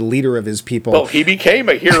and a leader of his people. Well, he became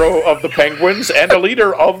a hero of the Penguins and a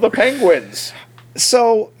leader of the Penguins.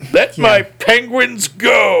 So let my Penguins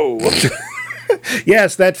go.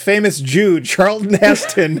 Yes, that famous Jew, Charlton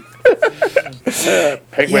Heston.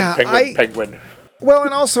 Penguin. Well,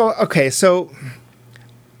 and also, okay, so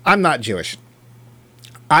I'm not Jewish.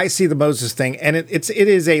 I see the Moses thing, and it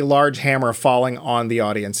is a large hammer falling on the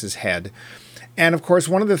audience's head. And of course,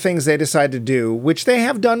 one of the things they decide to do, which they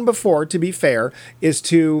have done before, to be fair, is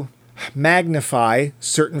to magnify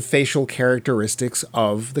certain facial characteristics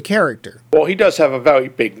of the character. Well, he does have a very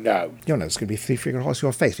big nose. You know, it's going to be 3 fingers across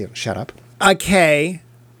your face. Shut up. Okay.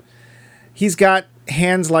 He's got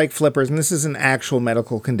hands like flippers, and this is an actual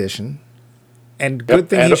medical condition. And good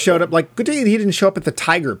thing he showed up. Like, good thing he didn't show up at the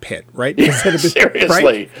Tiger Pit, right? Seriously.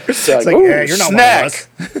 Right? It's like, you're not snack.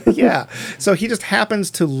 one of us. Yeah. So he just happens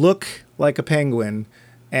to look like a penguin,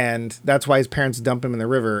 and that's why his parents dump him in the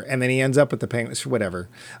river, and then he ends up with the penguins, whatever.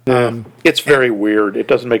 It's very weird. It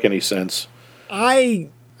doesn't make any sense.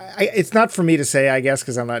 It's not for me to say, I guess,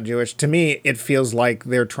 because I'm not Jewish. To me, it feels like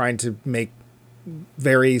they're trying to make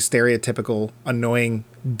very stereotypical, annoying,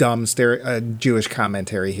 dumb Jewish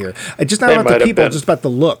commentary here. Just not about the people, just about the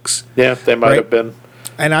looks. Yeah, they might have been.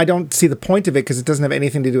 And I don't see the point of it because it doesn't have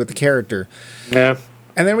anything to do with the character. Yeah.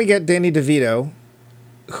 And then we get Danny DeVito,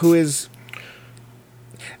 who is...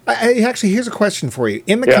 Actually, here's a question for you.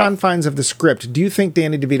 In the confines of the script, do you think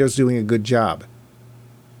Danny DeVito's doing a good job?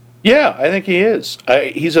 Yeah, I think he is.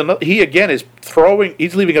 He again is throwing...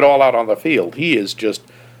 He's leaving it all out on the field. He is just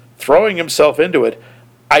throwing himself into it.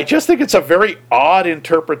 I just think it's a very odd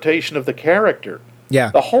interpretation of the character.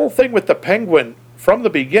 Yeah. The whole thing with the Penguin from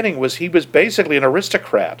the beginning was he was basically an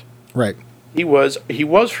aristocrat. Right. He was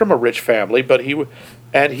from a rich family, but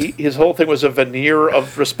his whole thing was a veneer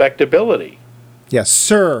of respectability. Yes,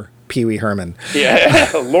 Sir Pee Wee Herman.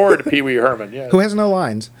 Yeah, Lord Pee Wee Herman. Yeah. Who has no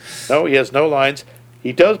lines. No, he has no lines.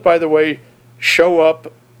 He does, by the way, show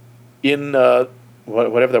up in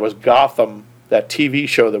whatever that was, Gotham, that TV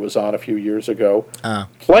show that was on a few years ago,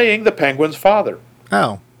 playing the Penguin's father.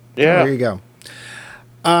 Oh, yeah. There you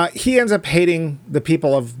go. He ends up hating the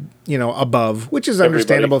people of, above, which is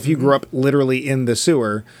understandable if you grew up literally in the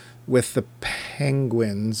sewer with the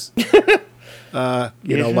penguins, like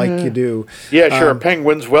you do. Yeah, sure.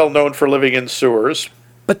 Penguins, well known for living in sewers.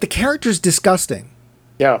 But the character's disgusting.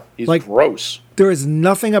 Yeah, he's gross. There is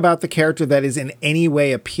nothing about the character that is in any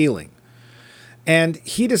way appealing. And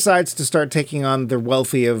he decides to start taking on the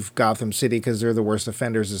wealthy of Gotham City because they're the worst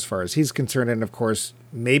offenders as far as he's concerned. And of course,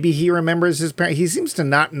 maybe he remembers his parents. He seems to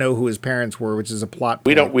not know who his parents were, which is a plot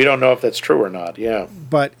point. We don't know if that's true or not. Yeah.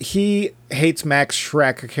 But he hates Max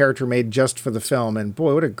Schreck, a character made just for the film. And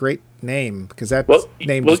boy, what a great name, because that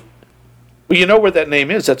name. Well, you know where that name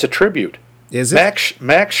is? That's a tribute. Is it?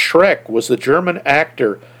 Max Schreck was the German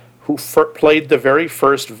actor who played the very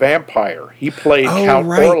first vampire. He played Count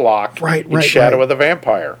Orlok in Shadow of the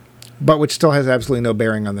Vampire. But which still has absolutely no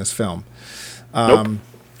bearing on this film. Nope.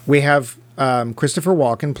 We have Christopher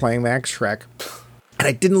Walken playing Max Schreck. And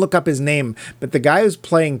I didn't look up his name, but the guy who's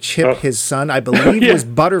playing Chip, his son, I believe was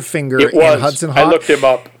Butterfinger in Hudson Hawk. I looked him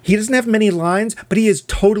up. He doesn't have many lines, but he is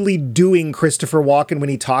totally doing Christopher Walken when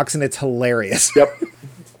he talks, and it's hilarious. Yep.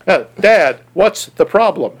 Dad, what's the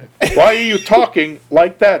problem? Why are you talking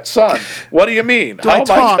like that, son? What do you mean? I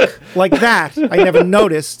talk like that? I never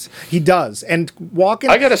noticed. He does. And Walken...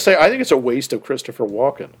 I got to say, I think it's a waste of Christopher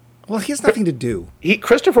Walken. Well, he has nothing to do.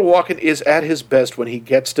 Christopher Walken is at his best when he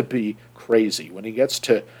gets to be crazy, when he gets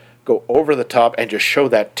to go over the top and just show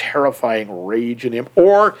that terrifying rage in him,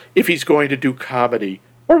 or if he's going to do comedy,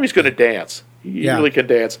 or if he's going to dance. He really can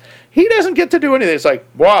dance. He doesn't get to do anything. It's like,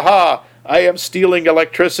 waha, I am stealing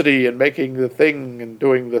electricity and making the thing and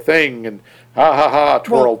doing the thing, and ha ha ha,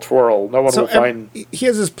 twirl, twirl. No one will find... He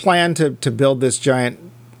has this plan to build this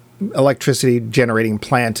giant electricity generating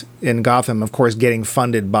plant in Gotham, of course, getting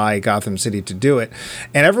funded by Gotham City to do it.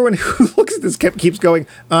 And everyone who looks at this keeps going,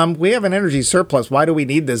 we have an energy surplus. Why do we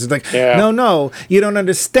need this? It's like, no, you don't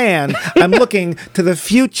understand. I'm looking to the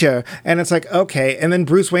future. And it's like, okay. And then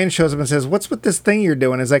Bruce Wayne shows up and says, what's with this thing you're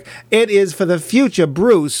doing? It's like, it is for the future,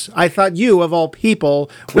 Bruce. I thought you, of all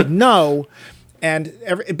people, would know. And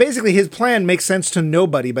basically his plan makes sense to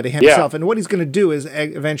nobody but himself. Yeah. And what he's going to do is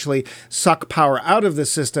eventually suck power out of the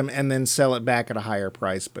system and then sell it back at a higher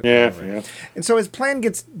price. But yeah. And so his plan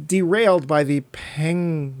gets derailed by the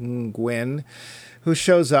Penguin, who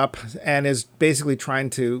shows up and is basically trying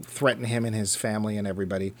to threaten him and his family and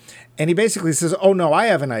everybody. And he basically says, "Oh no, I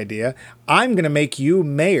have an idea. I'm going to make you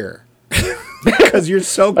mayor because you're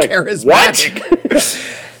so charismatic." What?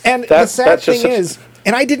 And the sad thing is,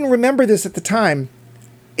 and I didn't remember this at the time,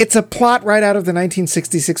 it's a plot right out of the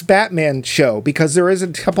 1966 Batman show, because there is a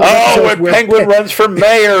couple of episodes when Penguin runs for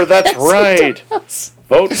mayor, that's right.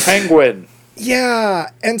 Vote Penguin. Yeah,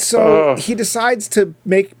 and so he decides to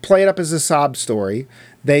play it up as a sob story.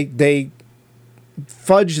 They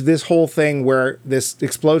fudge this whole thing where this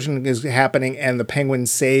explosion is happening and the Penguin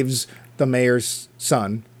saves the mayor's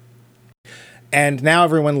son. And now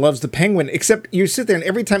everyone loves the Penguin, except you sit there and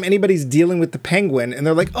every time anybody's dealing with the Penguin and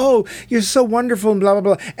they're like, "Oh, you're so wonderful," and blah,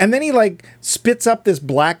 blah, blah. And then he like spits up this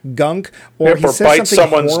black gunk or he says bites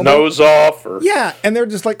someone's horrible. nose off. Or... Yeah, and they're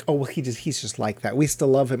just like, "Oh, well, he's just like that. We still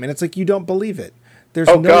love him." And it's like, you don't believe it. There's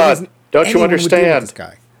no God, reason don't you understand? This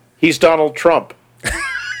guy. He's Donald Trump.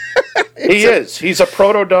 He is. He's a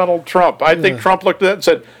proto-Donald Trump. I think Trump looked at that and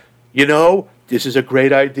said, this is a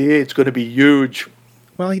great idea. It's going to be huge.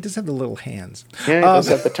 Well, he does have the little hands. Yeah, he does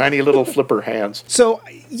have the tiny little flipper hands. So,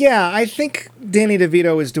 yeah, I think Danny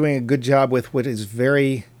DeVito is doing a good job with what is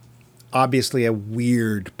very obviously a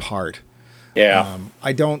weird part. Yeah.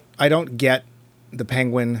 I don't get the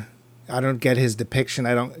Penguin. I don't get his depiction.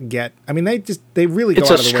 I mean, they really go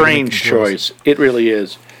out of the way. It's a strange choice. It really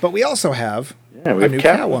is. But we also have a new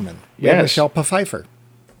Catwoman. We have Michelle Pfeiffer.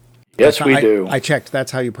 Yes, we do. I checked.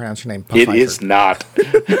 That's how you pronounce your name. Pfeiffer. It is not.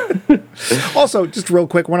 Also, just real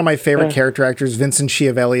quick, one of my favorite character actors, Vincent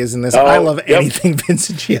Schiavelli, is in this. I love anything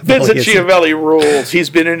Vincent Schiavelli. Vincent Schiavelli rules. He's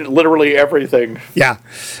been in literally everything. Yeah.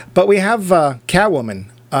 But we have Catwoman,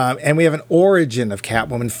 and we have an origin of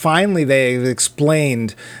Catwoman. Finally, they've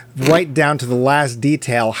explained right down to the last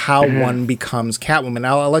detail how one becomes Catwoman.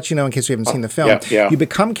 I'll let you know in case you haven't seen the film. Yeah. You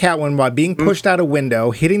become Catwoman by being pushed out a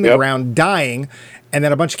window, hitting the ground, dying, and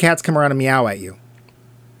then a bunch of cats come around and meow at you.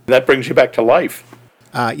 That brings you back to life.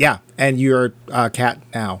 Yeah, and you're a cat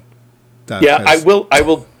now. I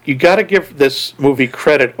will. You got to give this movie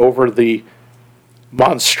credit over the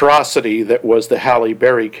monstrosity that was the Halle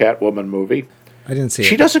Berry Catwoman movie. I didn't see it.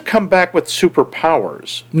 She doesn't come back with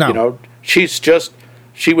superpowers. No.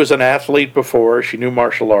 She was an athlete before. She knew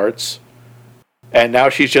martial arts. And now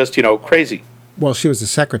she's just, crazy. Well, she was a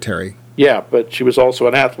secretary. Yeah, but she was also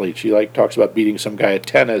an athlete. She talks about beating some guy at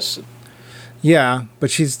tennis. Yeah,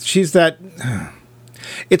 but she's that.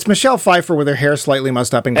 It's Michelle Pfeiffer with her hair slightly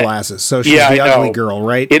mussed up and glasses, so she's the ugly girl,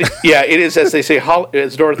 right? It is, as they say,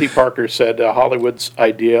 as Dorothy Parker said, Hollywood's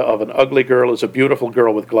idea of an ugly girl is a beautiful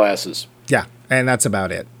girl with glasses. Yeah, and that's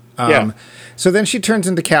about it. So then she turns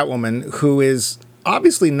into Catwoman, who is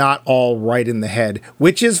obviously not all right in the head,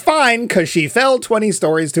 which is fine because she fell 20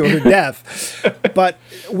 stories to her death. But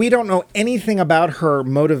we don't know anything about her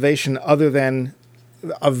motivation other than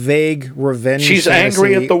a vague revenge. She's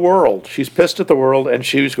angry at the world. She's pissed at the world, and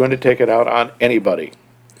she's going to take it out on anybody.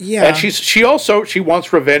 Yeah, and she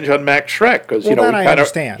wants revenge on Max Schreck because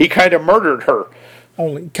he kind of murdered her.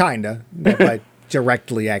 Only kinda by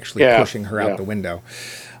directly actually pushing her out the window.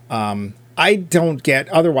 I don't get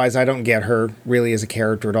her really as a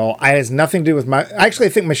character at all. It has nothing to do with I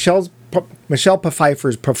think Michelle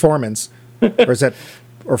Pfeiffer's performance, or is that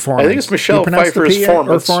performance? I think it's Michelle Pfeiffer's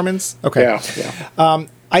performance. Okay. Yeah.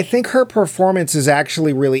 I think her performance is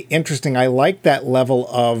actually really interesting. I like that level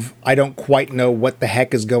of I don't quite know what the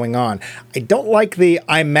heck is going on. I don't like the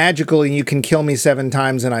I'm magical and you can kill me 7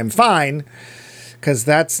 times and I'm fine, because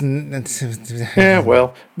that's but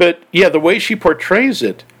the way she portrays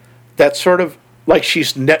it, that's sort of like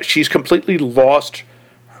she's completely lost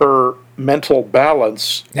her mental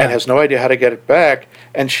balance and has no idea how to get it back,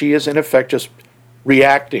 and she is in effect just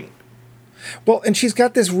reacting. Well, and she's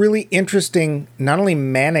got this really interesting, not only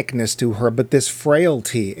manicness to her, but this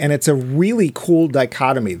frailty. And it's a really cool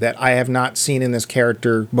dichotomy that I have not seen in this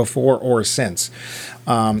character before or since.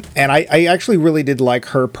 And I actually really did like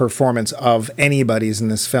her performance of anybody's in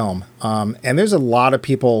this film. And there's a lot of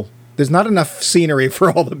people. There's not enough scenery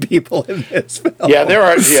for all the people in this film. Yeah, there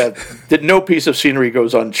are. Yeah, no piece of scenery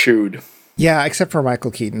goes unchewed. Yeah, except for Michael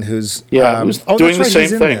Keaton, who's who's doing the same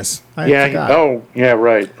thing.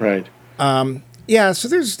 Right. So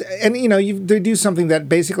there's, and they do something that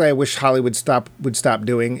basically I wish Hollywood would stop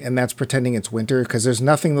doing, and that's pretending it's winter, because there's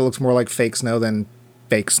nothing that looks more like fake snow than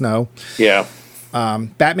fake snow. Yeah.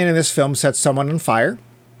 Batman in this film sets someone on fire.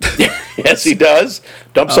 Yes, he does.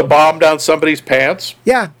 Dumps a bomb down somebody's pants.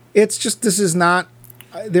 Yeah, it's just, this is not,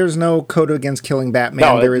 there's no code against killing Batman.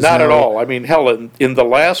 No, not at all. I mean, hell, in the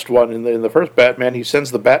last one, in the first Batman, he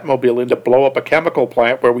sends the Batmobile in to blow up a chemical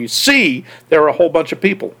plant where we see there are a whole bunch of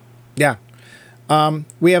people. Yeah.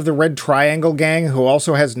 We have the Red Triangle Gang, who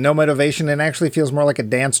also has no motivation and actually feels more like a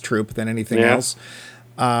dance troupe than anything else.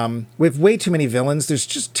 We have way too many villains. There's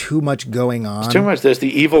just too much going on. It's too much. There's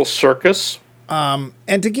the evil circus. And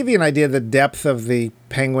to give you an idea of the depth of the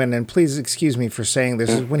Penguin, and please excuse me for saying this,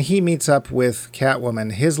 is when he meets up with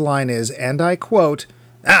Catwoman, his line is, and I quote,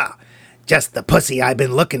 just the pussy I've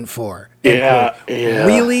been looking for. Yeah.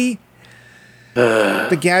 Really?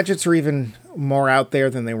 The gadgets are even more out there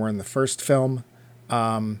than they were in the first film.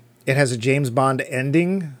 It has a James Bond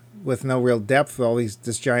ending with no real depth, with all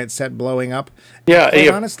this giant set blowing up. Yeah. But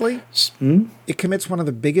honestly, it commits one of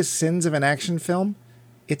the biggest sins of an action film.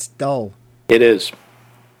 It's dull. It is.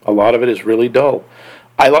 A lot of it is really dull.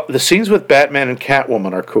 The scenes with Batman and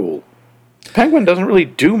Catwoman are cool. Penguin doesn't really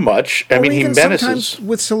do much. I mean, he menaces. Sometimes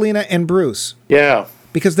with Selina and Bruce. Yeah.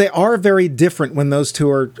 Because they are very different when those two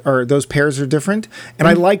are those pairs are different. And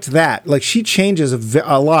I liked that. Like, she changes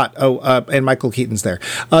a lot. And Michael Keaton's there.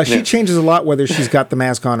 She changes a lot whether she's got the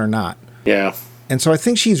mask on or not. Yeah. And so I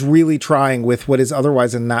think she's really trying with what is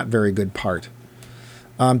otherwise a not very good part.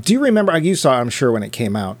 Do you remember, you saw it, I'm sure, when it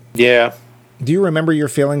came out. Yeah. Do you remember your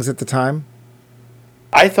feelings at the time?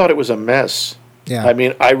 I thought it was a mess. Yeah. I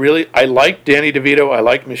mean, I liked Danny DeVito. I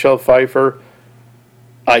liked Michelle Pfeiffer.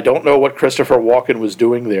 I don't know what Christopher Walken was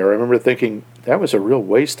doing there. I remember thinking, that was a real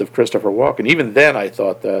waste of Christopher Walken. Even then, I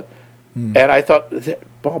thought that. And I thought,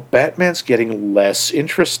 Batman's getting less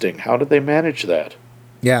interesting. How did they manage that?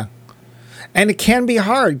 Yeah. And it can be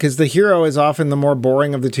hard, because the hero is often the more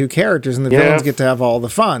boring of the two characters, and the villains get to have all the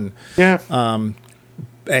fun. Yeah.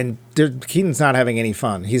 And Keaton's not having any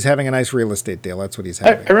fun. He's having a nice real estate deal. That's what he's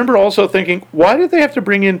having. I remember also thinking, why did they have to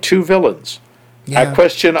bring in two villains? Yeah, a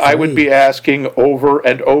question I would be asking over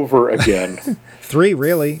and over again. 3,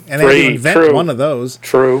 really. And they had to invent one of those.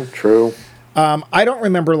 True. I don't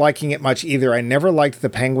remember liking it much either. I never liked the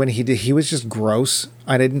Penguin. He was just gross.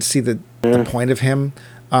 I didn't see the point of him.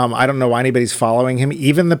 I don't know why anybody's following him.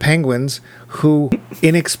 Even the Penguins, who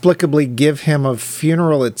inexplicably give him a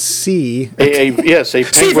funeral at sea. Yes, a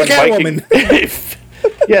penguin Viking.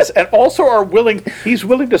 Yes, and also he's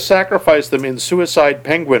willing to sacrifice them in suicide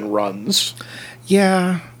penguin runs.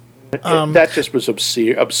 Yeah. That just was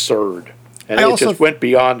absurd. And it just went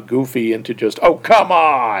beyond goofy into just, oh, come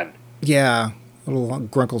on. Yeah, a little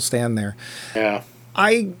grunkle stand there. Yeah.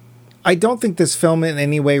 I don't think this film in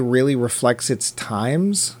any way really reflects its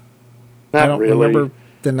times. Not I don't really. Remember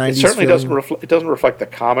the 90s It certainly film. doesn't reflect the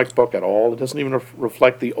comic book at all. It doesn't even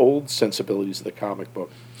reflect the old sensibilities of the comic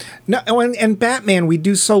book. No, and Batman, we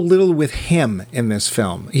do so little with him in this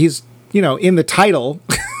film. He's, in the title,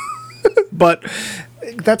 but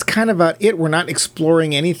that's kind of about it. We're not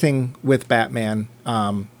exploring anything with Batman.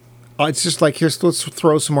 It's just like, let's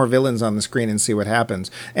throw some more villains on the screen and see what happens.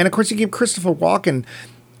 And of course, you give Christopher Walken,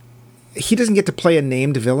 he doesn't get to play a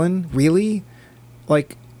named villain, really.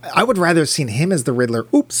 Like, I would rather have seen him as the Riddler.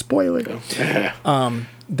 Oops, spoiler.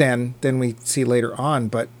 Than we see later on.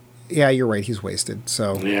 But yeah, you're right. He's wasted.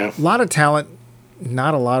 So a lot of talent,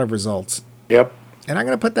 not a lot of results. Yep. And I'm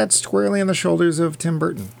going to put that squarely on the shoulders of Tim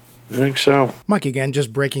Burton. I think so. Mike again,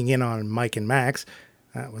 just breaking in on Mike and Max.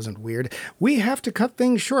 That wasn't weird. We have to cut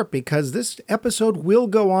things short because this episode will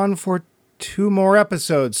go on for 2 more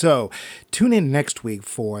episodes. So tune in next week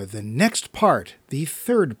for the next part, the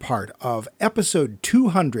 3rd part of episode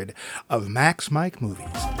 200 of Max Mike Movies.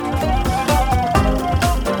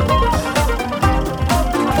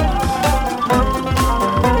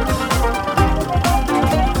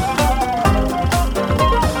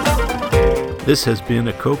 This has been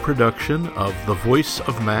a co-production of The Voice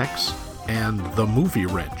of Max and The Movie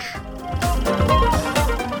Wrench.